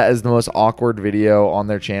say that is the most awkward video on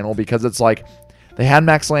their channel because it's like they had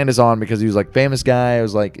Max Landis on because he was like famous guy. It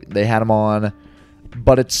was like they had him on,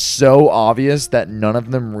 but it's so obvious that none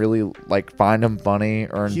of them really like find him funny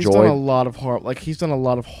or He's done a enjoy. lot of he's done a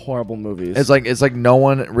lot of horrible movies. It's like no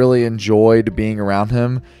one really enjoyed being around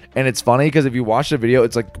him, and it's funny because if you watch the video,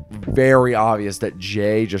 it's like very obvious that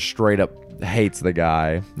Jay just straight up hates the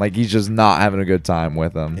guy. Like he's just not having a good time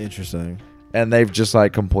with him, Interesting. and they've just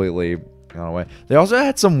like completely gone away. They also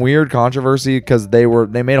had some weird controversy because they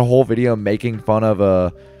made a whole video making fun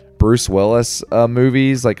of Bruce Willis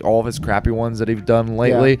movies, like all of his crappy ones that he's done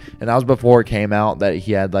lately, and that was before it came out that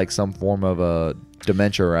he had like some form of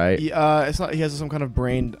dementia, right? it's not. He has some kind of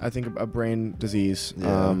brain. I think a brain disease.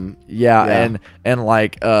 Yeah. Yeah. and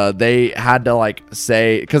like they had to like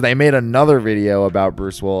say, because they made another video about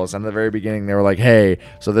Bruce Willis, and at the very beginning they were like, hey,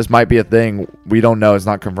 so this might be a thing, we don't know, it's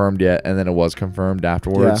not confirmed yet, and then it was confirmed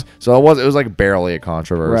afterwards. Yeah. So it was like barely a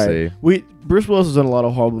controversy. Right. Bruce Willis has done a lot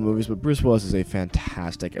of horrible movies, but Bruce Willis is a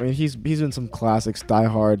fantastic. I mean, he's in some classics, Die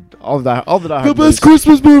Hard, all the Die Hard The movies. best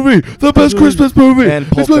Christmas movie. The best Christmas movie. And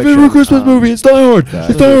Pulp It's my Fiction. favorite Christmas movie. It's Die Hard. Facts.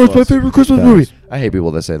 It's Die Hard. It's my favorite Christmas Facts. movie. I hate people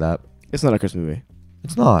that say that. It's not a Christmas movie.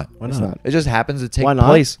 It's not. Why It's not? not. It just happens to take Why not?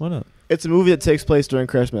 place. Why not? It's a movie that takes place during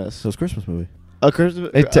Christmas. So it's a Christmas movie. A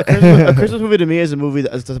Christmas movie to me is a movie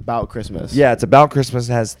that's about Christmas. Yeah, it's about Christmas.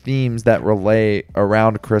 It has themes that relate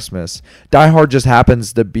around Christmas. Die Hard just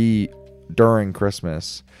happens to be during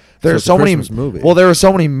Christmas. There's it's a so many Christmas movie. Well, there are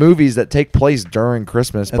so many movies that take place during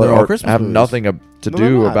Christmas, And but they're all Christmas have movies. nothing to No, they're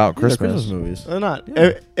do not. about Yeah, they're Christmas. movies. They're not.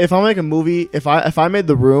 Yeah. If I make a movie, if I made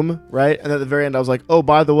The Room, right, and at the very end I was like, oh,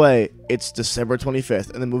 by the way, it's December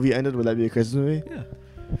 25th, and the movie ended, would that be a Christmas movie? Yeah.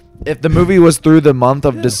 If the movie was through the month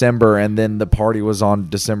of December and then the party was on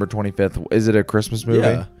December 25th, is it a Christmas movie?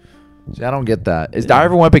 Yeah. See, I don't get that. Is Die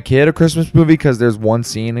Hard Wipe a Kid a Christmas movie because there's one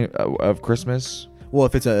scene of Christmas? Well,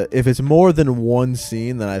 if it's more than one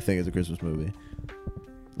scene, then I think it's a Christmas movie.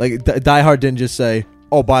 Like Die Hard didn't just say,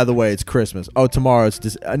 "Oh, by the way, it's Christmas. Oh, tomorrow it's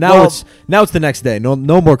now it's the next day. No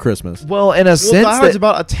more Christmas." Well, in a Well, sense, Die Hard's that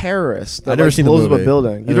about a terrorist that I've never like, seen the blows up movie. a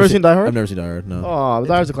building. You've I've never seen Die Hard? I've never seen Die Hard. No, Oh,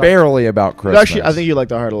 Die Hard's a classic. barely about Christmas. Actually, I think you like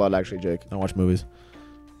Die Hard a lot, actually, Jake. I don't watch movies.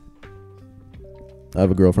 I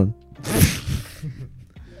have a girlfriend.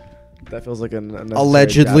 That feels like an unnecessary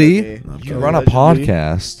Allegedly. jab at me. you run a Allegedly.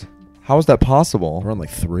 podcast. How is that possible? We're on like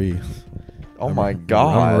 3. Oh my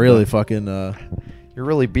god! I'm really fucking. You're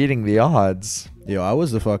really beating the odds. Yo, I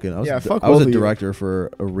was the fucking. Yeah, fuck I was both a of you. director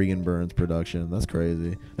for a Regan Burns production. That's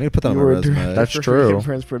crazy. I need to put that on You my were a resume. director That's for true. Freaking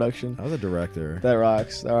Prince production. I was a director. That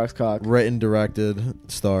rocks. That rocks cock. Written, directed,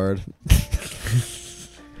 starred.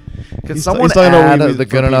 Can He's someone talking about add movies the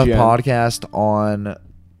for Good Enough BGN. podcast on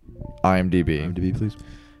IMDb? IMDb, please.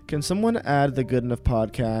 Can someone add the Good Enough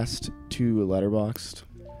podcast to Letterboxd?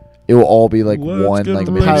 It will all be like Let's one get like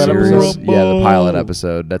the miniseries. Rumble. Yeah, the pilot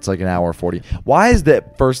episode. That's like an hour 40. Why is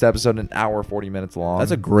that first episode an hour 40 minutes long?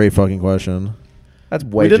 That's a great fucking question. That's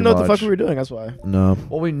way We didn't too know what the much. fuck we were doing. That's why. No,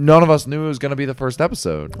 Well, none of us knew it was gonna be the first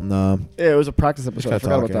episode. no. Yeah, it was a practice episode. I kept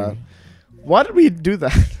forgot about that. talking. Why did we do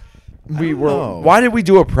that? We don't were. know. Why did we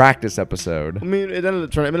do a practice episode? I mean, it ended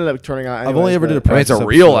up turning out. I've only anyways, ever did a but- I mean, it's a practice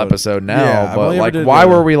real episode. episode now, Yeah, I've but only ever like, did why a-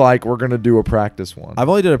 were we like, we're gonna do a practice one? I've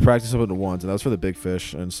only did a practice episode once, and that was for the Big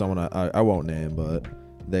Fish, and someone I won't name, but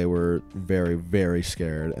they were very, very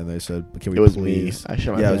scared, and they said, "Can we It was please?" me. I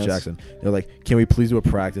shot my Yeah, it was pants. Jackson. They're like, "Can we please do a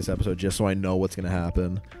practice episode just so I know what's gonna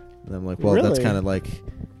happen?" And I'm like, "Well, that's Really? kind of like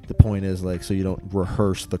the point is like so you don't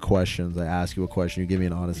rehearse the questions. I ask you a question, you give me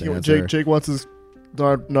an honest answer." Jake wants his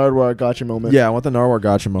Nardwar gotcha moment. Yeah, I want the Narwhal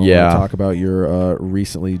Gotcha moment. Yeah. To talk about your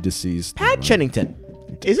recently deceased. Pat Chennington.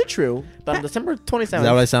 Is it true that on December 27th? Is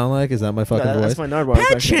that what I sound like? Is that my fucking That's voice? my Nardwar Pat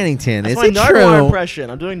impression. Chennington. That's Is my it Nardwar true? impression.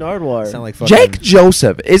 I'm doing Nardwar. Sound like fucking Jake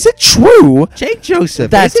Joseph, is it true? Jake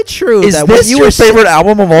Joseph. That- Is it true Is that this when you your were favorite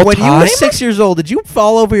album of all when time? you were 6 years old, did you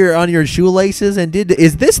fall over on your shoelaces and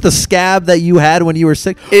is this the scab that you had when you were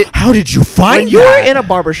 6? How did you find When you were that? in a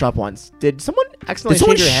barbershop once, did someone accidentally Did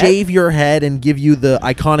someone shave your head? shave your head and give you the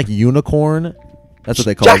iconic unicorn? That's what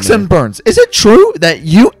they call Jackson me. Burns, is it true that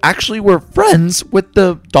you actually were friends with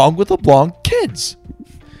the dog with the blonde kids?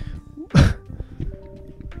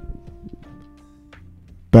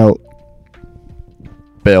 Belt.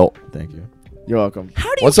 Bill. Thank you. You're welcome.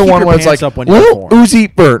 How do What's the one where it's like up when Lil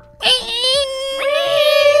Uzi Vert?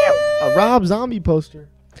 A Rob Zombie poster.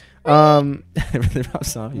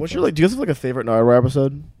 What's your like? Do you guys have like a favorite Nardwar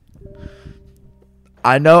episode?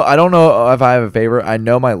 I don't know if I have a favorite. I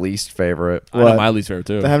know my least favorite. I know What? my least favorite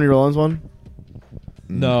too. The Henry Rollins one.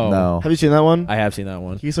 No. Have you seen that one? I have seen that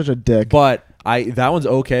one, He's such a dick. but that one's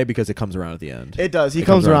okay because it comes around at the end. It does. He It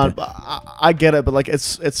comes comes around around. But I get it, but like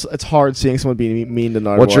it's hard seeing someone be mean to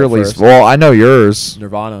Nardwuar. What's your at least? first. Well, I know yours.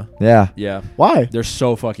 Nirvana. Yeah. Yeah, Why? they're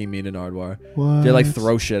so fucking mean to Nardwuar. What? They like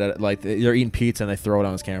throw shit at it. Like they're eating pizza and they throw it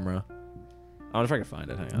on his camera. I wonder if I can find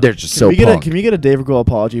it. Hang on. They're just Can so we get punk. can we get a Dave Grohl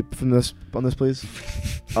apology from this on this, please?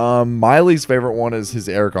 My least favorite one is his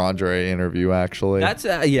Eric Andre interview, actually. That's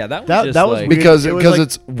yeah. That was That- just that was like, weird. because It was because like-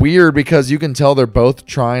 it's weird because you can tell they're both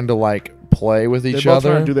trying to like play with They're each both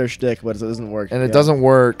other trying to do their shtick, but it doesn't work. and it Yeah. doesn't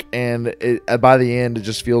work, and by the end it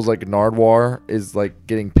just feels like Nardwuar is like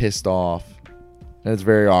getting pissed off, and it's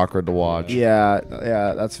very awkward to watch. Yeah,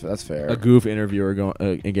 that's fair. a goof interviewer going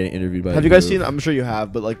and getting interviewed by. Have a you guys goof. seen? I'm sure you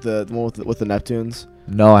have, but like the one with the Neptunes.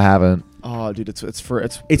 No, I haven't. Oh, dude, it's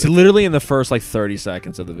It's literally in the first like 30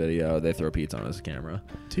 seconds of the video they throw pizza on his camera,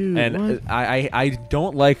 dude. and what? I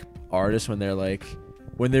don't like artists when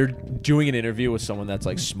they're doing an interview with someone that's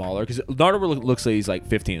like smaller because Nardwuar looks like he's like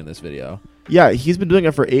 15 in this video. Yeah, he's been doing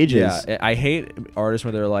it for ages. Yeah, I hate artists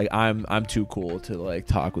when they're like I'm too cool to like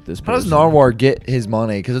talk with this How does person. Nardwuar get his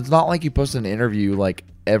money? Because it's not like he posts an interview like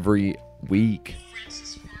every week.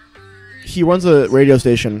 He runs a radio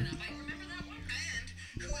station.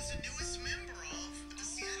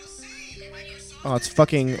 Oh, it's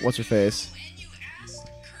fucking what's her face?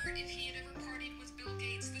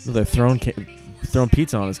 They're throwing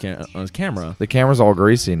pizza on his camera. The camera's all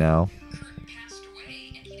greasy now.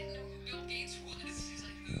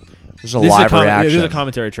 There's a live reaction. There's a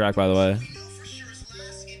commentary track, by the way.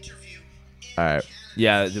 All right.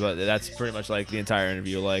 Yeah, but that's pretty much like the entire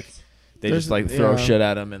interview. Like they There's- just like throw yeah. shit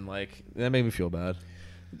at him, and like that made me feel bad.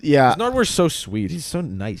 Yeah, Nardwuar's so sweet. He's so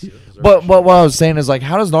nice. But what I was saying is like,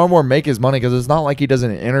 how does Nardwuar make his money? Because it's not like he does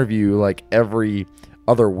an interview like every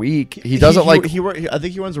other week. He doesn't like. I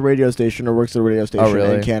think he runs a radio station or works at a radio station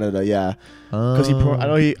really? in Canada. Yeah, because I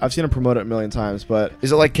know I've seen him promote it a million times, but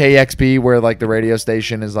Is it like KXP where like the radio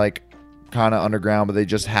station is like kind of underground, but they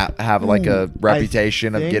just have like a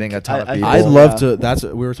reputation of think- getting a ton of I- people? I'd I'd love Yeah. to. That's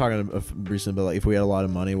we were talking recently about like if we had a lot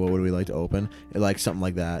of money, what would we like to open? Like something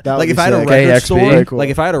like that. That would like be if I had a sick. record KXP? store, Very cool. like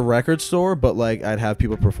if I had a record store, but like I'd have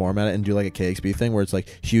people perform at it and do like a KXP thing where it's like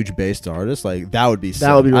huge based artists. Like that would be. Sick.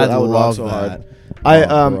 that would be I'd that would rock love so that. hard. I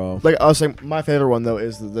bro. like I was saying, my favorite one though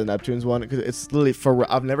is the Neptunes one because it's literally Pharrell.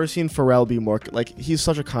 I've never seen Pharrell be more like he's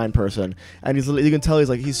such a kind person, and he's literally, you can tell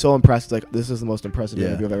he's so impressed. Like this is the most impressive Yeah.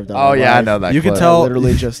 interview I've ever done. Oh in my yeah, I life. know that. You can clip. tell-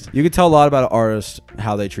 Literally just. You can tell a lot about an artist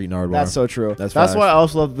how they treat Nardwuar. That's so true. That's That's facts. why I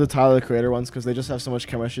also love the Tyler the Creator ones because they just have so much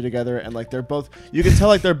chemistry together and like they're both. You can tell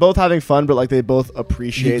like they're both having fun, but like they both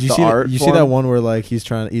appreciate you the see art. You see form. that one where like he's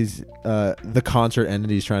the concert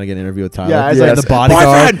ended. He's trying to get an interview with Tyler. Yeah, it's and like, the bodyguard.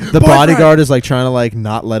 "Boyfriend! The Boyfriend!" bodyguard is like trying to like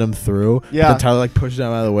not let him through. Yeah. Then Tyler like pushes him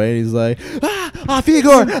out of the way and he's like,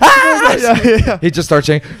 Figor, yeah. He just starts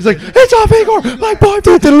saying, he's like, "It's off Igor, my boyfriend.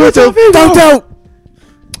 It's off Don't Igor." doubt.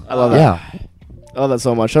 I love that. Yeah. I love that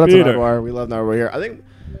so much. Shout out Peter. to Nardwuar. We love Nardwuar here. I think.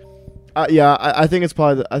 I think it's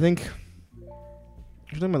probably. I think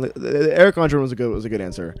Eric Andre was a good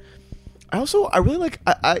answer. I really like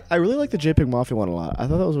the JPEG Mafia one a lot. I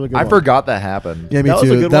thought that was a really good. I one. forgot that happened. Yeah, me That was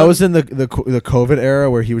a too. good That one. was in the COVID era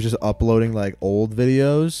where he was just uploading like old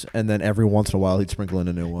videos, and then every once in a while he'd sprinkle in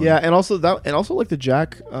a new one. Yeah, and also like the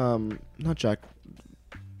Jack, not Jack.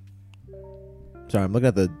 Sorry, I'm looking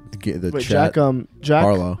at the Wait, chat. Jack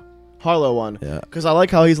Harlow. one. Yeah. Because I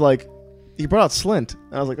like how he's like, he brought out Slint,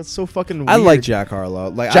 and I was like, that's so fucking weird. I like Jack Harlow.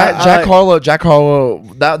 Like Jack Harlow.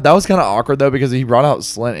 That was kind of awkward though because he brought out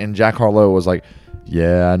Slint and Jack Harlow was like,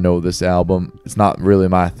 "Yeah, I know this album. It's not really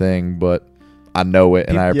my thing, but I know it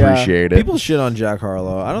and I Yeah. appreciate it." people shit on Jack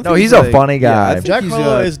Harlow. I don't. No, think he's a like- funny yeah, guy. I think Jack he's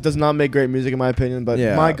Harlow a- does not make great music in my opinion, but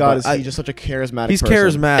Yeah, my God, but is he just such a charismatic He's person.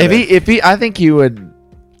 charismatic. if he, I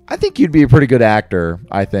think you'd be a pretty good actor.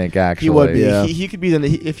 I think actually He would be. Yeah. He could be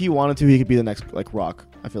if he wanted to, he could be the next like Rock.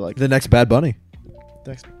 I feel like. the next Bad Bunny.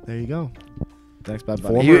 There you go. Next Bad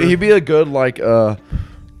Bunny. He'd be a good like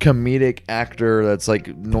comedic actor that's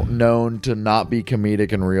like known to not be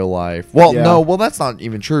comedic in real life. Well, Yeah. no, that's not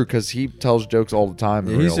even true because he tells jokes all the time.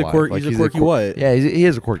 In Yeah, he's real a life. quirk- Like, he's a quirky white. Yeah, he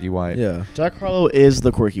is a quirky white. Yeah, Jack Harlow is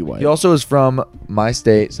the quirky white. He also is from my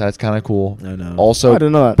state, so that's kind of cool. I know. Also, I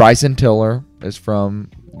didn't know that. Bryson Tiller is from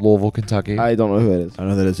Louisville, Kentucky. I don't know who it is. I don't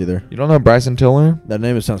know who that is either. You don't know Bryson Tiller? That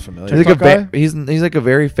name sounds familiar. He's like, TikTok guy? he's like a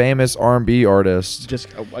very famous R&B artist. Just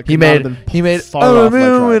He made far "Oh, off, like,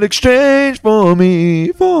 you in track. exchange for me.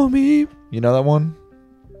 You know that one?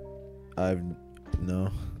 I've no.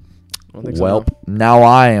 I don't think so, Welp. no. Now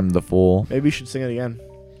I am the fool. Maybe you should sing it again.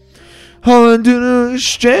 Oh, and do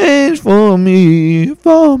exchange for me. And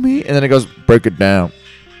then it goes, break it down.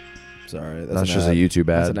 Sorry, That's an just a ad. YouTube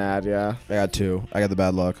That's ad. an ad, yeah. I got 2. I got the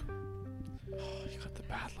bad luck. You got the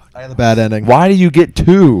bad luck. I got the bad ending. Why do you get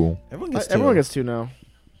 2? Everyone gets 2. Everyone gets 2 now.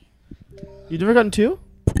 You never gotten 2?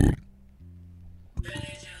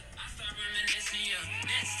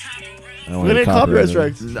 I don't We're want gonna any get copyright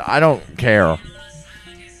copyright. strikes. I don't care.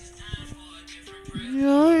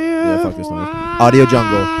 Yeah, fuck this noise. Audio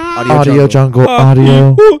Jungle. Audio jungle.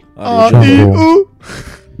 Audio. Audio Jungle.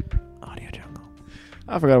 Audio jungle.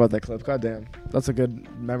 I forgot about that clip. God damn. That's a good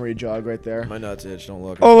memory jog right there. My nuts itch. Don't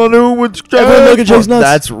look. All I knew was Everyone look at Jake's nuts.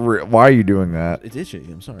 That's why are you doing that? It's itchy.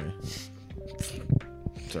 I'm sorry.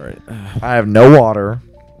 Sorry. I have no water.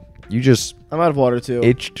 You just I'm out of water too.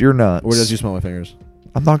 itched your nuts. Where does you smell my fingers?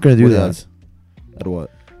 I'm not gonna do What that. does? At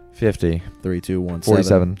what? 50. 3, 2, 1,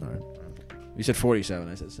 47. 7. All right. You said 47.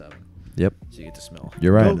 I said 7. Yep. So you get to smell.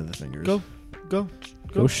 You're right. End of the fingers. Go. Go.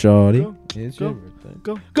 Go, shawty. Go. It's Go. your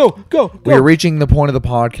birthday. Go. Go. We are reaching the point of the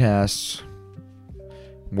podcast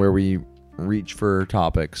where we reach for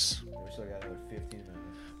topics. We still got another 15 minutes.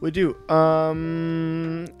 We do.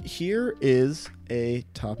 Here is a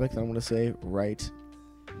topic that I'm gonna say right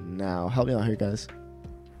now. Help me out here, guys.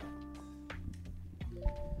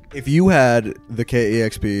 If you had the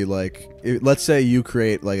KEXP, let's say you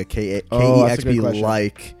create like a Oh, that's a good KEXP question.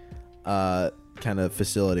 like kind of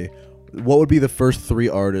facility, what would be the first 3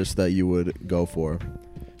 artists that you would go for?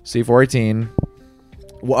 C418.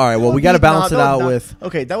 Well, all right. Well, we got to balance it out with.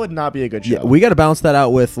 Okay, that would not be a good show. Yeah, we got to balance that out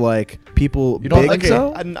with like people. You don't big- think Okay,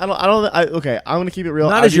 so? I don't. Okay, I'm gonna keep it real.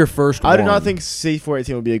 Not I as do- your first. I do not one. think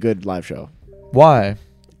C418 would be a good live show Why?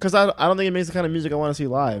 because I don't think it makes the kind of music I want to see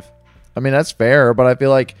live. I mean, that's fair, but I feel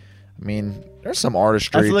like, there's some I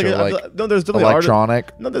artistry feel like, to no, there's definitely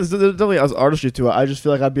electronic. No, there's definitely artistry to it. I just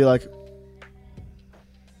feel like I'd be like,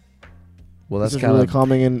 Well, this that's is kind really of.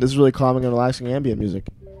 calming and this is really calming and relaxing ambient music.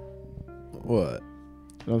 What?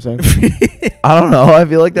 You know what I'm saying? I don't know. I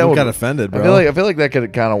feel like that I'm would. kind of offended, bro. I feel like that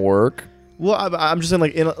could kind of work. Well, I'm just saying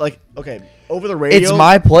okay, over the radio. It's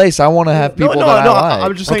my place. I want to have people no, that no, I like.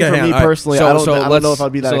 I'm just saying Okay, for hang me on, all right. personally, So- I don't so know let's- if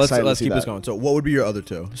I'd be that so excited Let's to see keep this that. going. So, what would be your other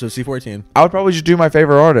 2? So, C14. I would probably just do my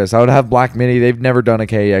favorite artist. I would have Black Midi. They've never done a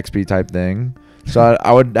KEXP type thing, so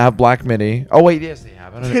I would have Black Midi. Oh wait, yes they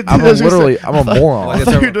have. I'm a moron. I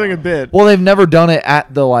thought you were doing a bit. Well, they've never done it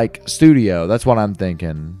at the studio. That's what I'm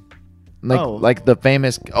thinking. Oh. Like the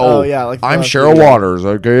famous. Oh, yeah, like the I'm last Cheryl studio. Waters.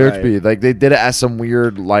 KEXP. Right. Like they did it at some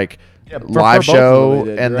weird Yeah, for live both of them show, they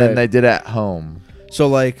did, and you're then right. they did it at home.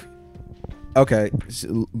 So, okay,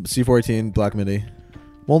 C14, Black Midi.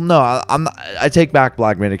 Well, no, I'm not, I take back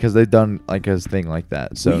Black Midi because they've done a thing like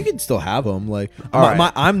that. So Well, you can still have them. All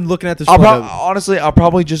right. I'm looking at this. honestly, I'll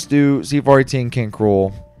probably just do C418, King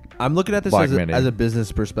Cruel. I'm looking at this Black as Midi. a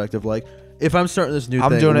business perspective. If I'm starting this new I'm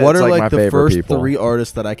thing, doing it, what it's are like my the favorite first people. 3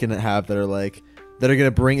 artists that I can have that are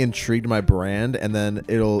gonna bring intrigue to my brand, and then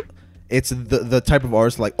it's the type of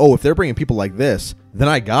artist if they're bringing people like this, then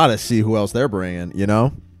I gotta see who else they're bringing. You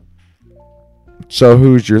know? So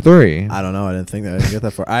who's your 3? I don't know. I didn't get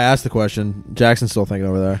that far. I asked the question. Jackson's still thinking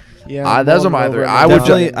over there. Yeah, those are mulling my over three. it I now. would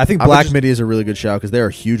Definitely, I think I would Black just- Midi is a really good shout because they are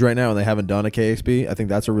huge right now and they haven't done a KXP. I think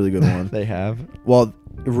that's a really good one. They have Well,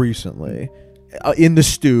 recently, in the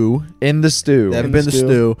stew, in the stew. they haven't In been the the stew.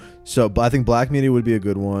 stew. So, but I think Black Midi would be a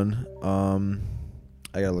good one.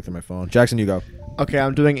 I gotta look at my phone. Jackson, you go. Okay,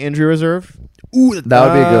 I'm doing Injury Reserve. Ooh, That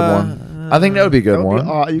would be a good one. I think that would be a good That would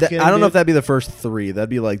one. be- you I kidding don't know me? if that'd be the first 3. That'd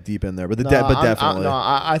be deep in there, but definitely.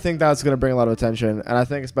 I think that's gonna bring a lot of attention, and I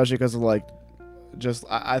think especially because of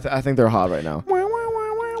I think they're hot right now.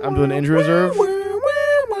 I'm doing Injury Reserve.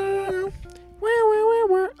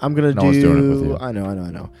 I'm gonna No do. one's doing it with you. I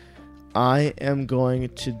know. I am going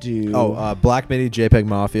to do. Black Midi, JPEG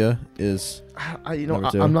Mafia is.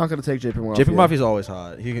 Number 2. I'm not gonna take JPEG Mafia. JPEG Mafia's always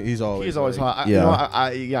hot. He's always. He's always hot. Yeah.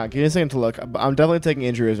 Yeah. Give me a second to look. I'm definitely taking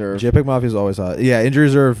Injury Reserve. JPEG Mafia's always hot. Yeah, Injury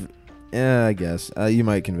Reserve. Yeah, I guess you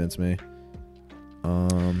might convince me.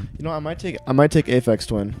 I might take Aphex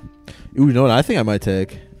Twin. Ooh, you know what? I think I might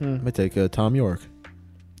take. Hmm. I might take Tom York.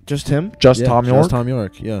 Just him? Just Yeah, Tom just York. Tom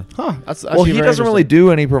York. Yeah. Huh? That's Well, he doesn't really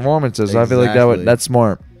do any performances. So I feel like Exactly. that's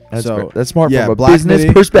smart. That's So, great. That's smart yeah, from a Black business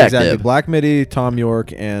Midi, perspective. Exactly. Black Midi, Tom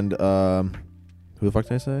York, and who the fuck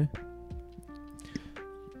did I say?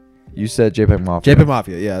 You said JPEG Mafia. JPEG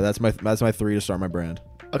Mafia. Yeah, that's my 3 to start my brand.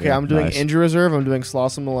 Okay, Yeah, I'm doing nice. Injury Reserve. I'm doing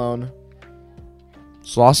Slauson Malone.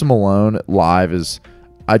 Slauson Malone live is.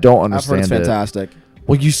 I don't I've heard understand it's it. fantastic.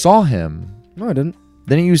 Well, you saw him. No, I didn't.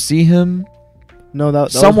 Didn't you see him? No,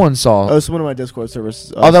 that Someone saw. was someone in my Discord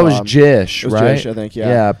service. Oh, that was saw him. Jish, It was right? Jish, I think. Yeah.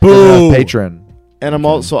 Yeah. Boo! Patron. And I'm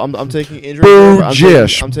also I'm taking Injury Boo, Reserve.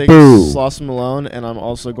 Jish, I'm taking boo. Slauson Malone, and I'm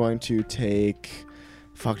also going to take.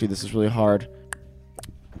 Fuck, dude, this is really hard.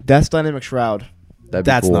 Death's Dynamic Shroud. That'd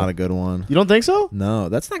be That's cool. not a good one. You don't think so? No,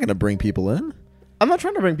 that's not gonna bring people in. I'm not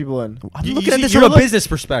trying to bring people in. I'm You- looking you at see- this you're from a look- business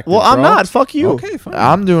perspective. Well, I'm bro. not. Fuck you. Okay, fine.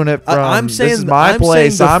 I'm doing it from. I'm saying this is the- my I'm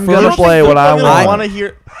place. saying the I'm I gonna don't play think what I people are gonna want. want to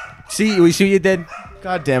hear. See, we see what you did.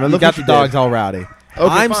 God damn it! You Look got what the you dogs did. all rowdy. Okay,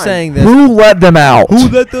 I'm fine. saying this. Who let them out? Who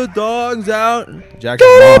let the dogs out?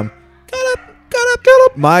 Jackson's mom.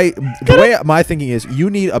 My thinking is you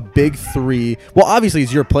need a big three. Well, obviously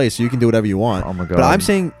it's your place, so you can do whatever you want. Oh my god. But I'm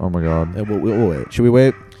saying, Oh my god. we'll wait. Should we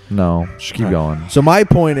wait? No. Just keep Alright. going. So my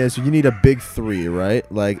point is, you need a big three, right?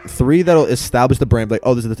 Like three that'll establish the brand. Like,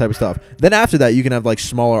 oh, this is the type of stuff. Then after that, you can have like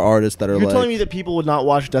smaller artists that are You're like. telling me that people would not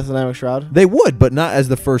watch Death Dynamic Shroud? They would, but not as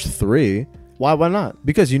the first three, Why? Why not?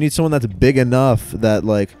 because you need someone that's big enough that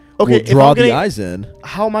like Okay, will if draw I'm the getting- eyes in.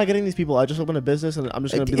 How am I getting these people? I just opened a business and I'm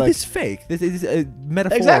just gonna be like, It's fake. This is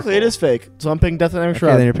metaphorical. exactly, it is fake. So I'm picking Death Dynamic Okay,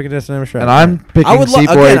 Shroud. then you're picking Death Dynamic Shroud. And I'm picking I would C418.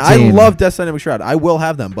 again. I love Death Dynamic Shroud. I will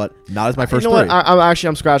have them, but not as my first you know three. what?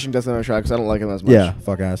 I'm scratching Death Dynamic Shroud because I don't like him as much. Yeah,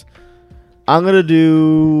 fuck ass. I'm gonna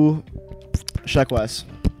do Sheck West.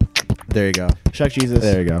 There you go. Sheck Jesus.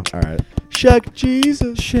 There you go. All right. Sheck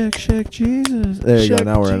Jesus. Shake Jesus. There you go. Sheck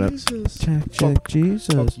Now we're in it. Jesus. Shake Fuck.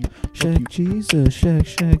 Jesus. Fuck you. Shake Jesus.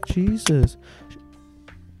 Shake Jesus.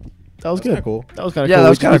 That was That's kinda good. cool. That was kind of Yeah, cool. that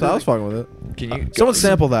was kinda I was fucking with it. Can you Someone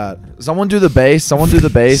sample that. Someone do the bass. Someone do the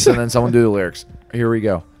bass, and then someone do the lyrics. Here we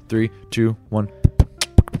go. 3, 2, 1.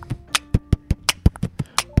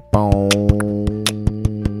 Boom, boom,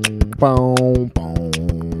 boom, boom,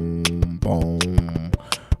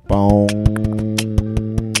 boom,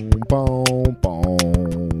 boom, boom,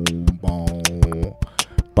 boom,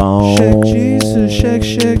 boom. Shake Jesus, shake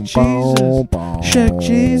Jesus. Boom, Shake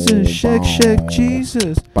Jesus, shake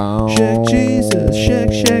Jesus. boom, Shake Jesus,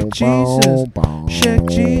 shake Jesus. boom, Shake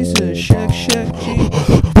Jesus, shake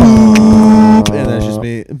Jesus. Boop. And that's just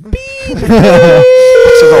me.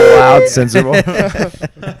 Such a loud sensible.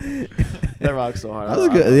 That rocks so hard. That was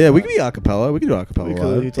good. Yeah, we could be acapella. We could do We acapella could,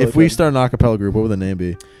 live. you totally If we could. start an acapella group, what would the name be?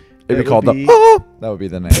 It'd be It called would the. be- Oh! That would be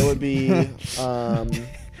the name. It would be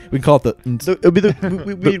We can call it the. it would be the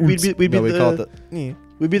we'd be No, we call it the the.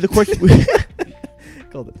 we'd be the quirky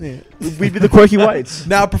Called it. we'd be the quirky whites.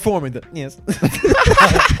 Now performing the. Yes.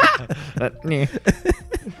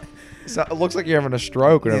 So, it looks like you're having a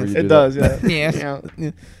stroke whenever you do It does, yeah. Yeah.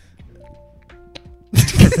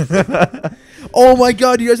 Oh my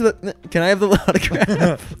God! You guys are the. Can I have the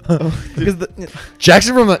autograph? Because the.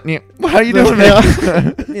 Jackson from the. How you doing,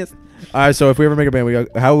 man? Yes. All right. So if we ever make a band, we go,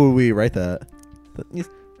 how would we write that? Yes.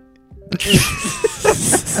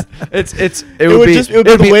 It would be just- it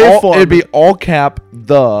would be the all, waveform. it'd be all cap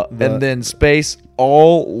the The. and then space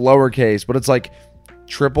all lowercase, but it's like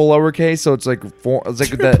triple lowercase, so it's like it's like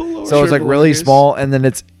that. Triple So it's like lowercase. really small, and then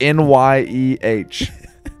it's NYEH.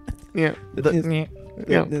 Yeah.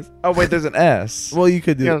 Yes. Oh wait, there's an S. Well, you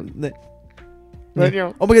could do.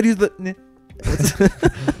 Yeah. Oh my God! Use the.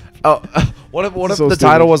 Oh, what if So the stupid.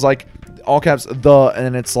 title was like all caps the, and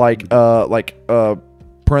then it's like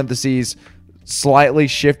parentheses slightly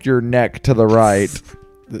shift your neck to the right.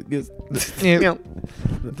 Yeah.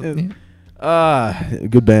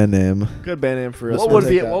 Good band name. Good band name for us. What We'll would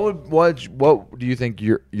be? take that. What do you think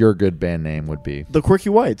your good band name would be? The Quirky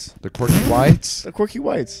Whites? The Quirky Whites. The Quirky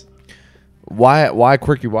Whites. Why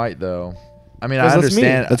Quirky White though? I mean, I 'Cause that's me.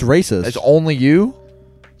 understand. That's racist. It's only you.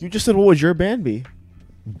 You just said what would your band be?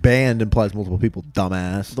 Band implies multiple people.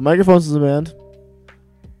 Dumbass. The Microphones is a band.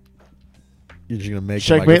 You're just gonna make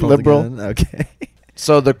Checkmate, microphones liberal. again? Okay.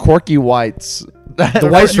 So the Quirky Whites. The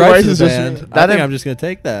White White Stripes Stripes is is a just- band. that I think im- I'm just gonna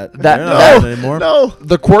take that. that- They're not that- around anymore. No.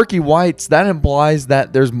 The Quirky Whites. That implies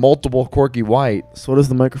that there's multiple Quirky White. So what is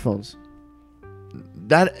the Microphones?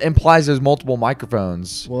 That implies there's multiple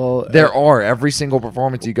microphones. Well, There are every single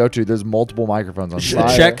performance you go to. There's multiple microphones on stage.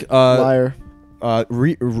 Liar. Check. Liar.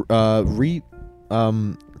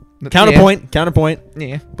 Counterpoint.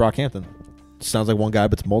 Yeah. Brockhampton. Sounds like one guy,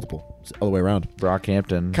 but it's multiple. It's the other way around.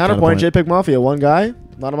 Brockhampton. Counterpoint. JPEG Mafia. One guy,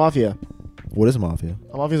 not a mafia. What is mafia?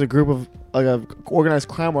 A mafia is a group of like a organized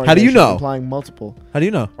crime organization. How do you know? Implying multiple. How do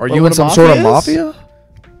you know? Are Well, you what in a some sort of mafia is? mafia?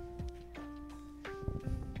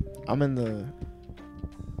 I'm in the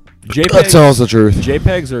JPEGs, tells the truth.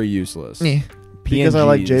 JPEGs are useless. Yeah. because I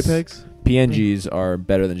like PNGs JPEGs. PNGs are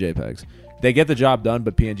better than JPEGs. They get the job done,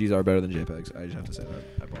 but PNGs are better than JPEGs. I just have to say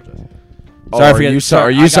that. I apologize. Oh, Sorry are for you getting- so- sorry, are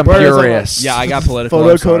I you got some political. purist? Yeah, I got political.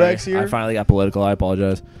 Photo I'm sorry. codecs here? I finally got political. I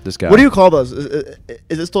apologize. This guy. What do you call those? Is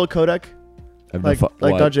it still a codec? I have no Like fu-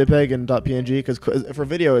 like what? .jpeg and .png? Because for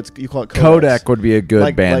video, it's you call it codecs. Codec would be a good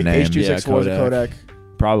like, band like name. H.264 is a Yeah, codec.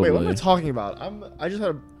 Probably. Wait, what am I talking about? I just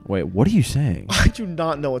had a. Wait, what are you saying? I do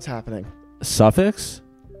not know what's happening. Suffix?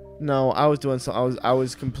 No, I was doing so. I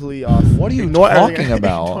was completely off. What are you Ignore talking everything.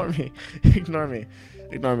 about? Ignore me.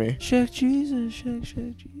 Ignore me. Shake Jesus, shake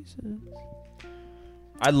Jesus.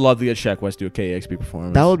 I'd love to get Shaq West do a KEXP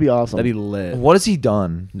performance. That would be awesome. That'd be lit. What has he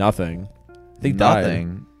done? Nothing. I think died.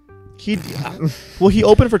 Nothing. He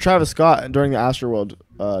opened for Travis Scott during the Astroworld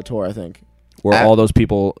tour, I think. Where all those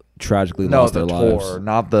people tragically No, lost the their tour, lives.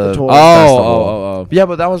 not the tour. festival. Oh. Yeah,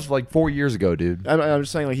 but that was like 4 years ago, dude. I'm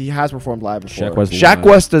just saying, like, he has performed live before. Shaq West. Shaq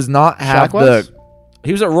West does not have Shaq West?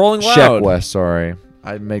 He was at Rolling Shaq Loud. West. Sorry,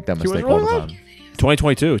 I make that He was mistake all the Rolling Loud? time.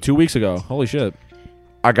 2022, 2 weeks ago. Holy shit.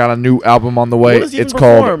 I got a new album on the What way. does he It's even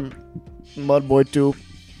called. perform? Mudboy 2.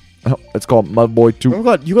 It's called Mudboy 2. Oh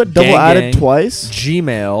God, you got double Gang added Gang. twice.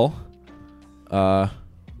 Gmail.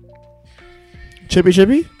 Chippy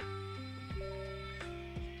Chippy.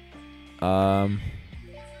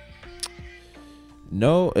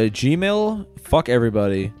 No, Gmail. Fuck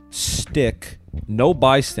everybody. Stick. No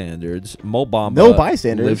bystanders. Mo Bamba. No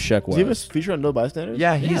bystanders. Live Shaq Does he have a West. feature on No Bystanders?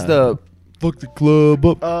 Yeah, he's Yeah. the fuck the club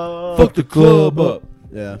up. Fuck the club up.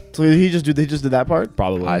 Yeah. So he just did that part.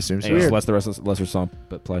 Probably. I assume so. And just Weird. let the lesser song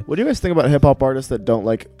but play. What do you guys think about hip hop artists that don't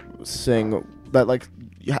like sing, that like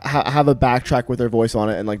have a backtrack with their voice on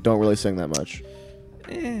it and like don't really sing that much?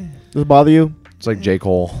 Does it bother you? It's like J.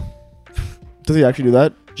 Cole. Does he actually do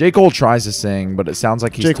that? J. Cole tries to sing, but it sounds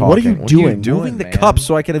like he's Jake, talking. what are you doing? Moving the man? cup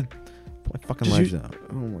so I could have my fucking Did legs you- out.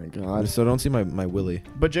 Oh my God. So don't see my willy.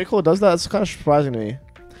 But J. Cole does that. It's kind of surprising to me.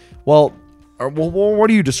 Well, what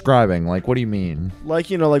are you describing? Like, what do you mean? Like,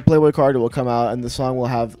 you know, like Playboy Cardi will come out and the song will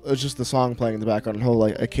have, it's just the song playing in the background and he'll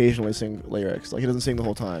like occasionally sing lyrics. Like he doesn't sing the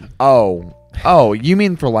whole time. Oh, you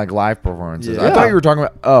mean for like live performances? I Yeah. thought you were talking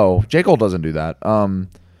about. Oh, J. Cole doesn't do that.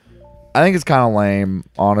 I think it's kind of lame,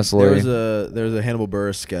 honestly. There was a Hannibal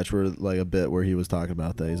Buress sketch where like a bit where he was talking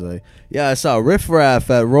about that. He's like, yeah, I saw Riff Raff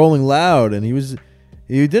at Rolling Loud, and he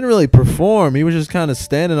didn't really perform. He was just kind of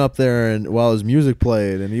standing up there and while his music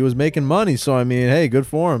played, and he was making money. So I mean, hey, good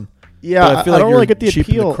for him. Yeah, But I I feel don't like really you're get the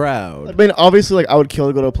cheaping appeal. the crowd. I mean, obviously, like I would kill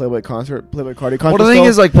to go to a Playboy concert, Playboy Cardi concert. Well, the thing still.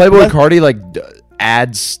 is, like Playboy But Cardi, like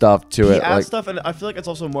adds stuff to he it. adds Like, stuff, and I feel like it's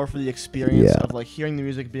also more for the experience Yeah. of like hearing the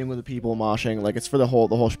music, being with the people, moshing. Like it's for the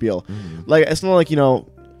whole spiel. Mm-hmm. Like it's not like, you know,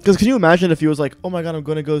 because can you imagine if he was like, oh my God, I'm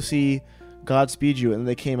gonna go see Godspeed You, and then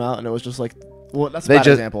they came out and it was just like, well, that's a They bad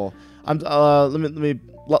just- example. Let me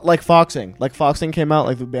like Foxing. Like Foxing came out,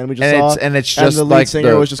 like the band we just and saw, it's and just the lead like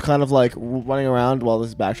singer was just kind of like running around while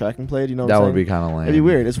this backtracking played. You know, what that I'm would be saying? kind of lame. It'd be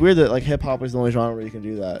weird. It's weird that like hip hop is the only genre where you can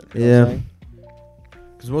do that. You know what I'm Yeah. saying?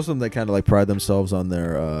 Because most of them, they kind of like pride themselves on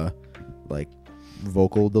their like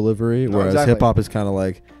vocal delivery, No, whereas exactly. hip hop is kind of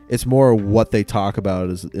like it's more what they talk about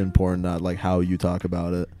is important, not like how you talk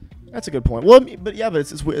about it. That's a good point. Well, but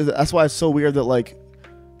it's weird. That's why it's so weird that like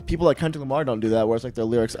people like Kendrick Lamar don't do that, whereas like their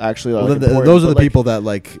lyrics actually are. Well, Like, then important, those are but, the like, people that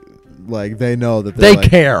like they know that They they're, like,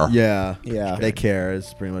 care. Yeah, Yeah, they care.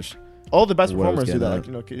 It's pretty much all the best what I was performers do that.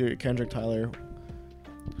 getting Like, you know, Kendrick, Tyler,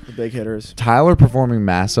 the big hitters. Tyler performing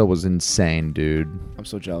Massa was insane, dude. I'm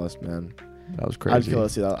so jealous, man. That was I'd crazy. kill to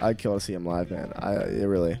see that. I'd kill to see him live, man. It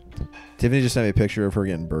really. Tiffany just sent me a picture of her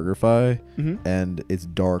getting BurgerFi, Mm-hmm. and it's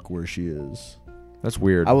dark where she is. That's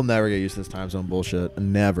weird. I will never get used to this time zone bullshit.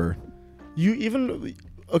 Never. You even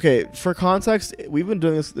okay? For context, we've been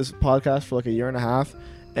doing this podcast for like a year and a half,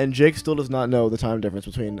 and Jake still does not know the time difference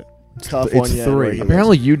between California and where 3. he lives.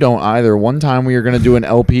 Apparently you don't either. One time we were gonna do an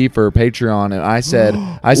LP for Patreon, and I said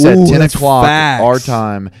Ooh, 10 that's o'clock facts. our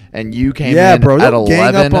time, and you came Yeah, in bro. at Don't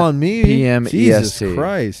gang 11 up on me. p.m. Jesus EST.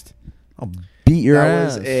 Christ. I'll beat your that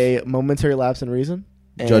ass. was a momentary lapse in reason.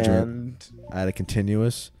 Judgment. And I had a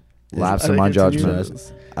continuous Lapse I in think my it's judgment.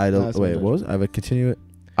 continuous. I don't Lapse in wait. my What was? I have a continuous.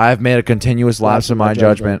 I have made a continuous lapse in my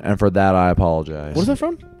judgment, judgment. and for that I apologize. What is that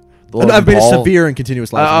from? The Logan I've made a Paul- severe and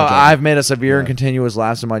continuous lapse. in my judgment. I've made a severe and Yeah. continuous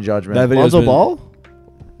lapse in my judgment. That video's Lonzo been- Ball?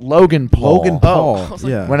 Logan Paul. Logan Paul. I was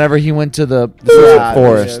like, yeah. Whenever he went to the Yeah,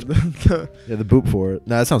 forest. The Yeah, the boop for it.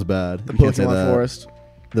 No, that sounds bad. the You can't say Pokemon that. forest.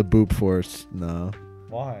 The boop forest. No,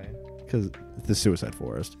 Why? because the suicide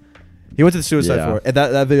forest. He went to the suicide Yeah. forest. And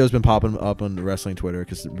that video's been popping up on wrestling Twitter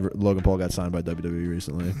because Logan Paul got signed by WWE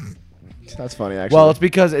recently. That's funny, actually. Well, it's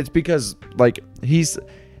because like he's.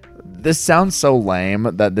 This sounds so lame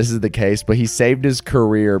that this is the case, but he saved his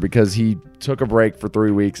career because he took a break for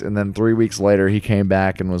 3 weeks, and then 3 weeks later he came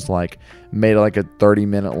back and was like made like a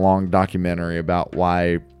 30-minute long documentary about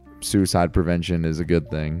why suicide prevention is a good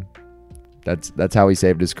thing. That's how he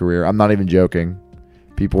saved his career. I'm not even joking.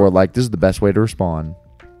 People were like, "This is the best way to respond."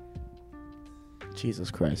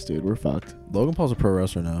 Jesus Christ, dude, we're fucked. Logan Paul's a pro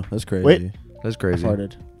wrestler now. That's crazy. Wait. That's crazy.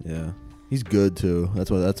 Farted. Yeah, he's good too.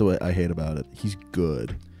 That's what I hate about it. He's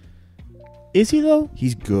good. Is he though?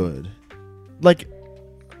 He's good. Like,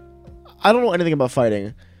 I don't know anything about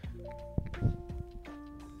fighting.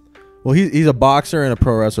 Well, he's a boxer and a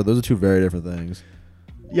pro wrestler. Those are two very different things.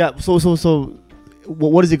 Yeah. So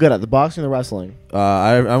what is he good at? The boxing or the wrestling? I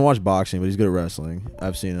haven't watched boxing, but he's good at wrestling.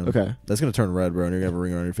 I've seen him. Okay. That's gonna turn red, bro, and you're gonna have a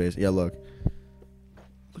ring on your face. Yeah, look.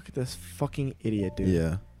 Look at this fucking idiot, dude.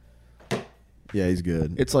 Yeah. Yeah, he's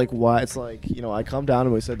good. It's like why? It's like I come down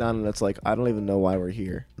and we sit down and it's like I don't even know why we're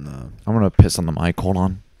here. No. I'm gonna piss on the mic. Hold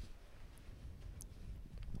on.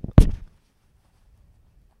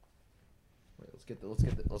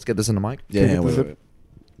 Let's get this in the mic. Yeah, wait.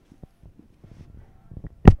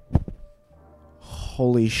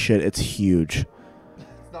 Holy shit! It's huge.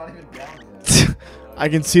 It's not even down yet. I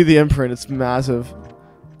can see the imprint. It's massive.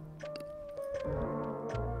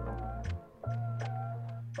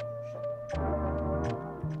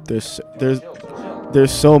 There's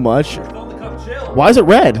so much. Why is it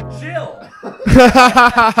red? Chill.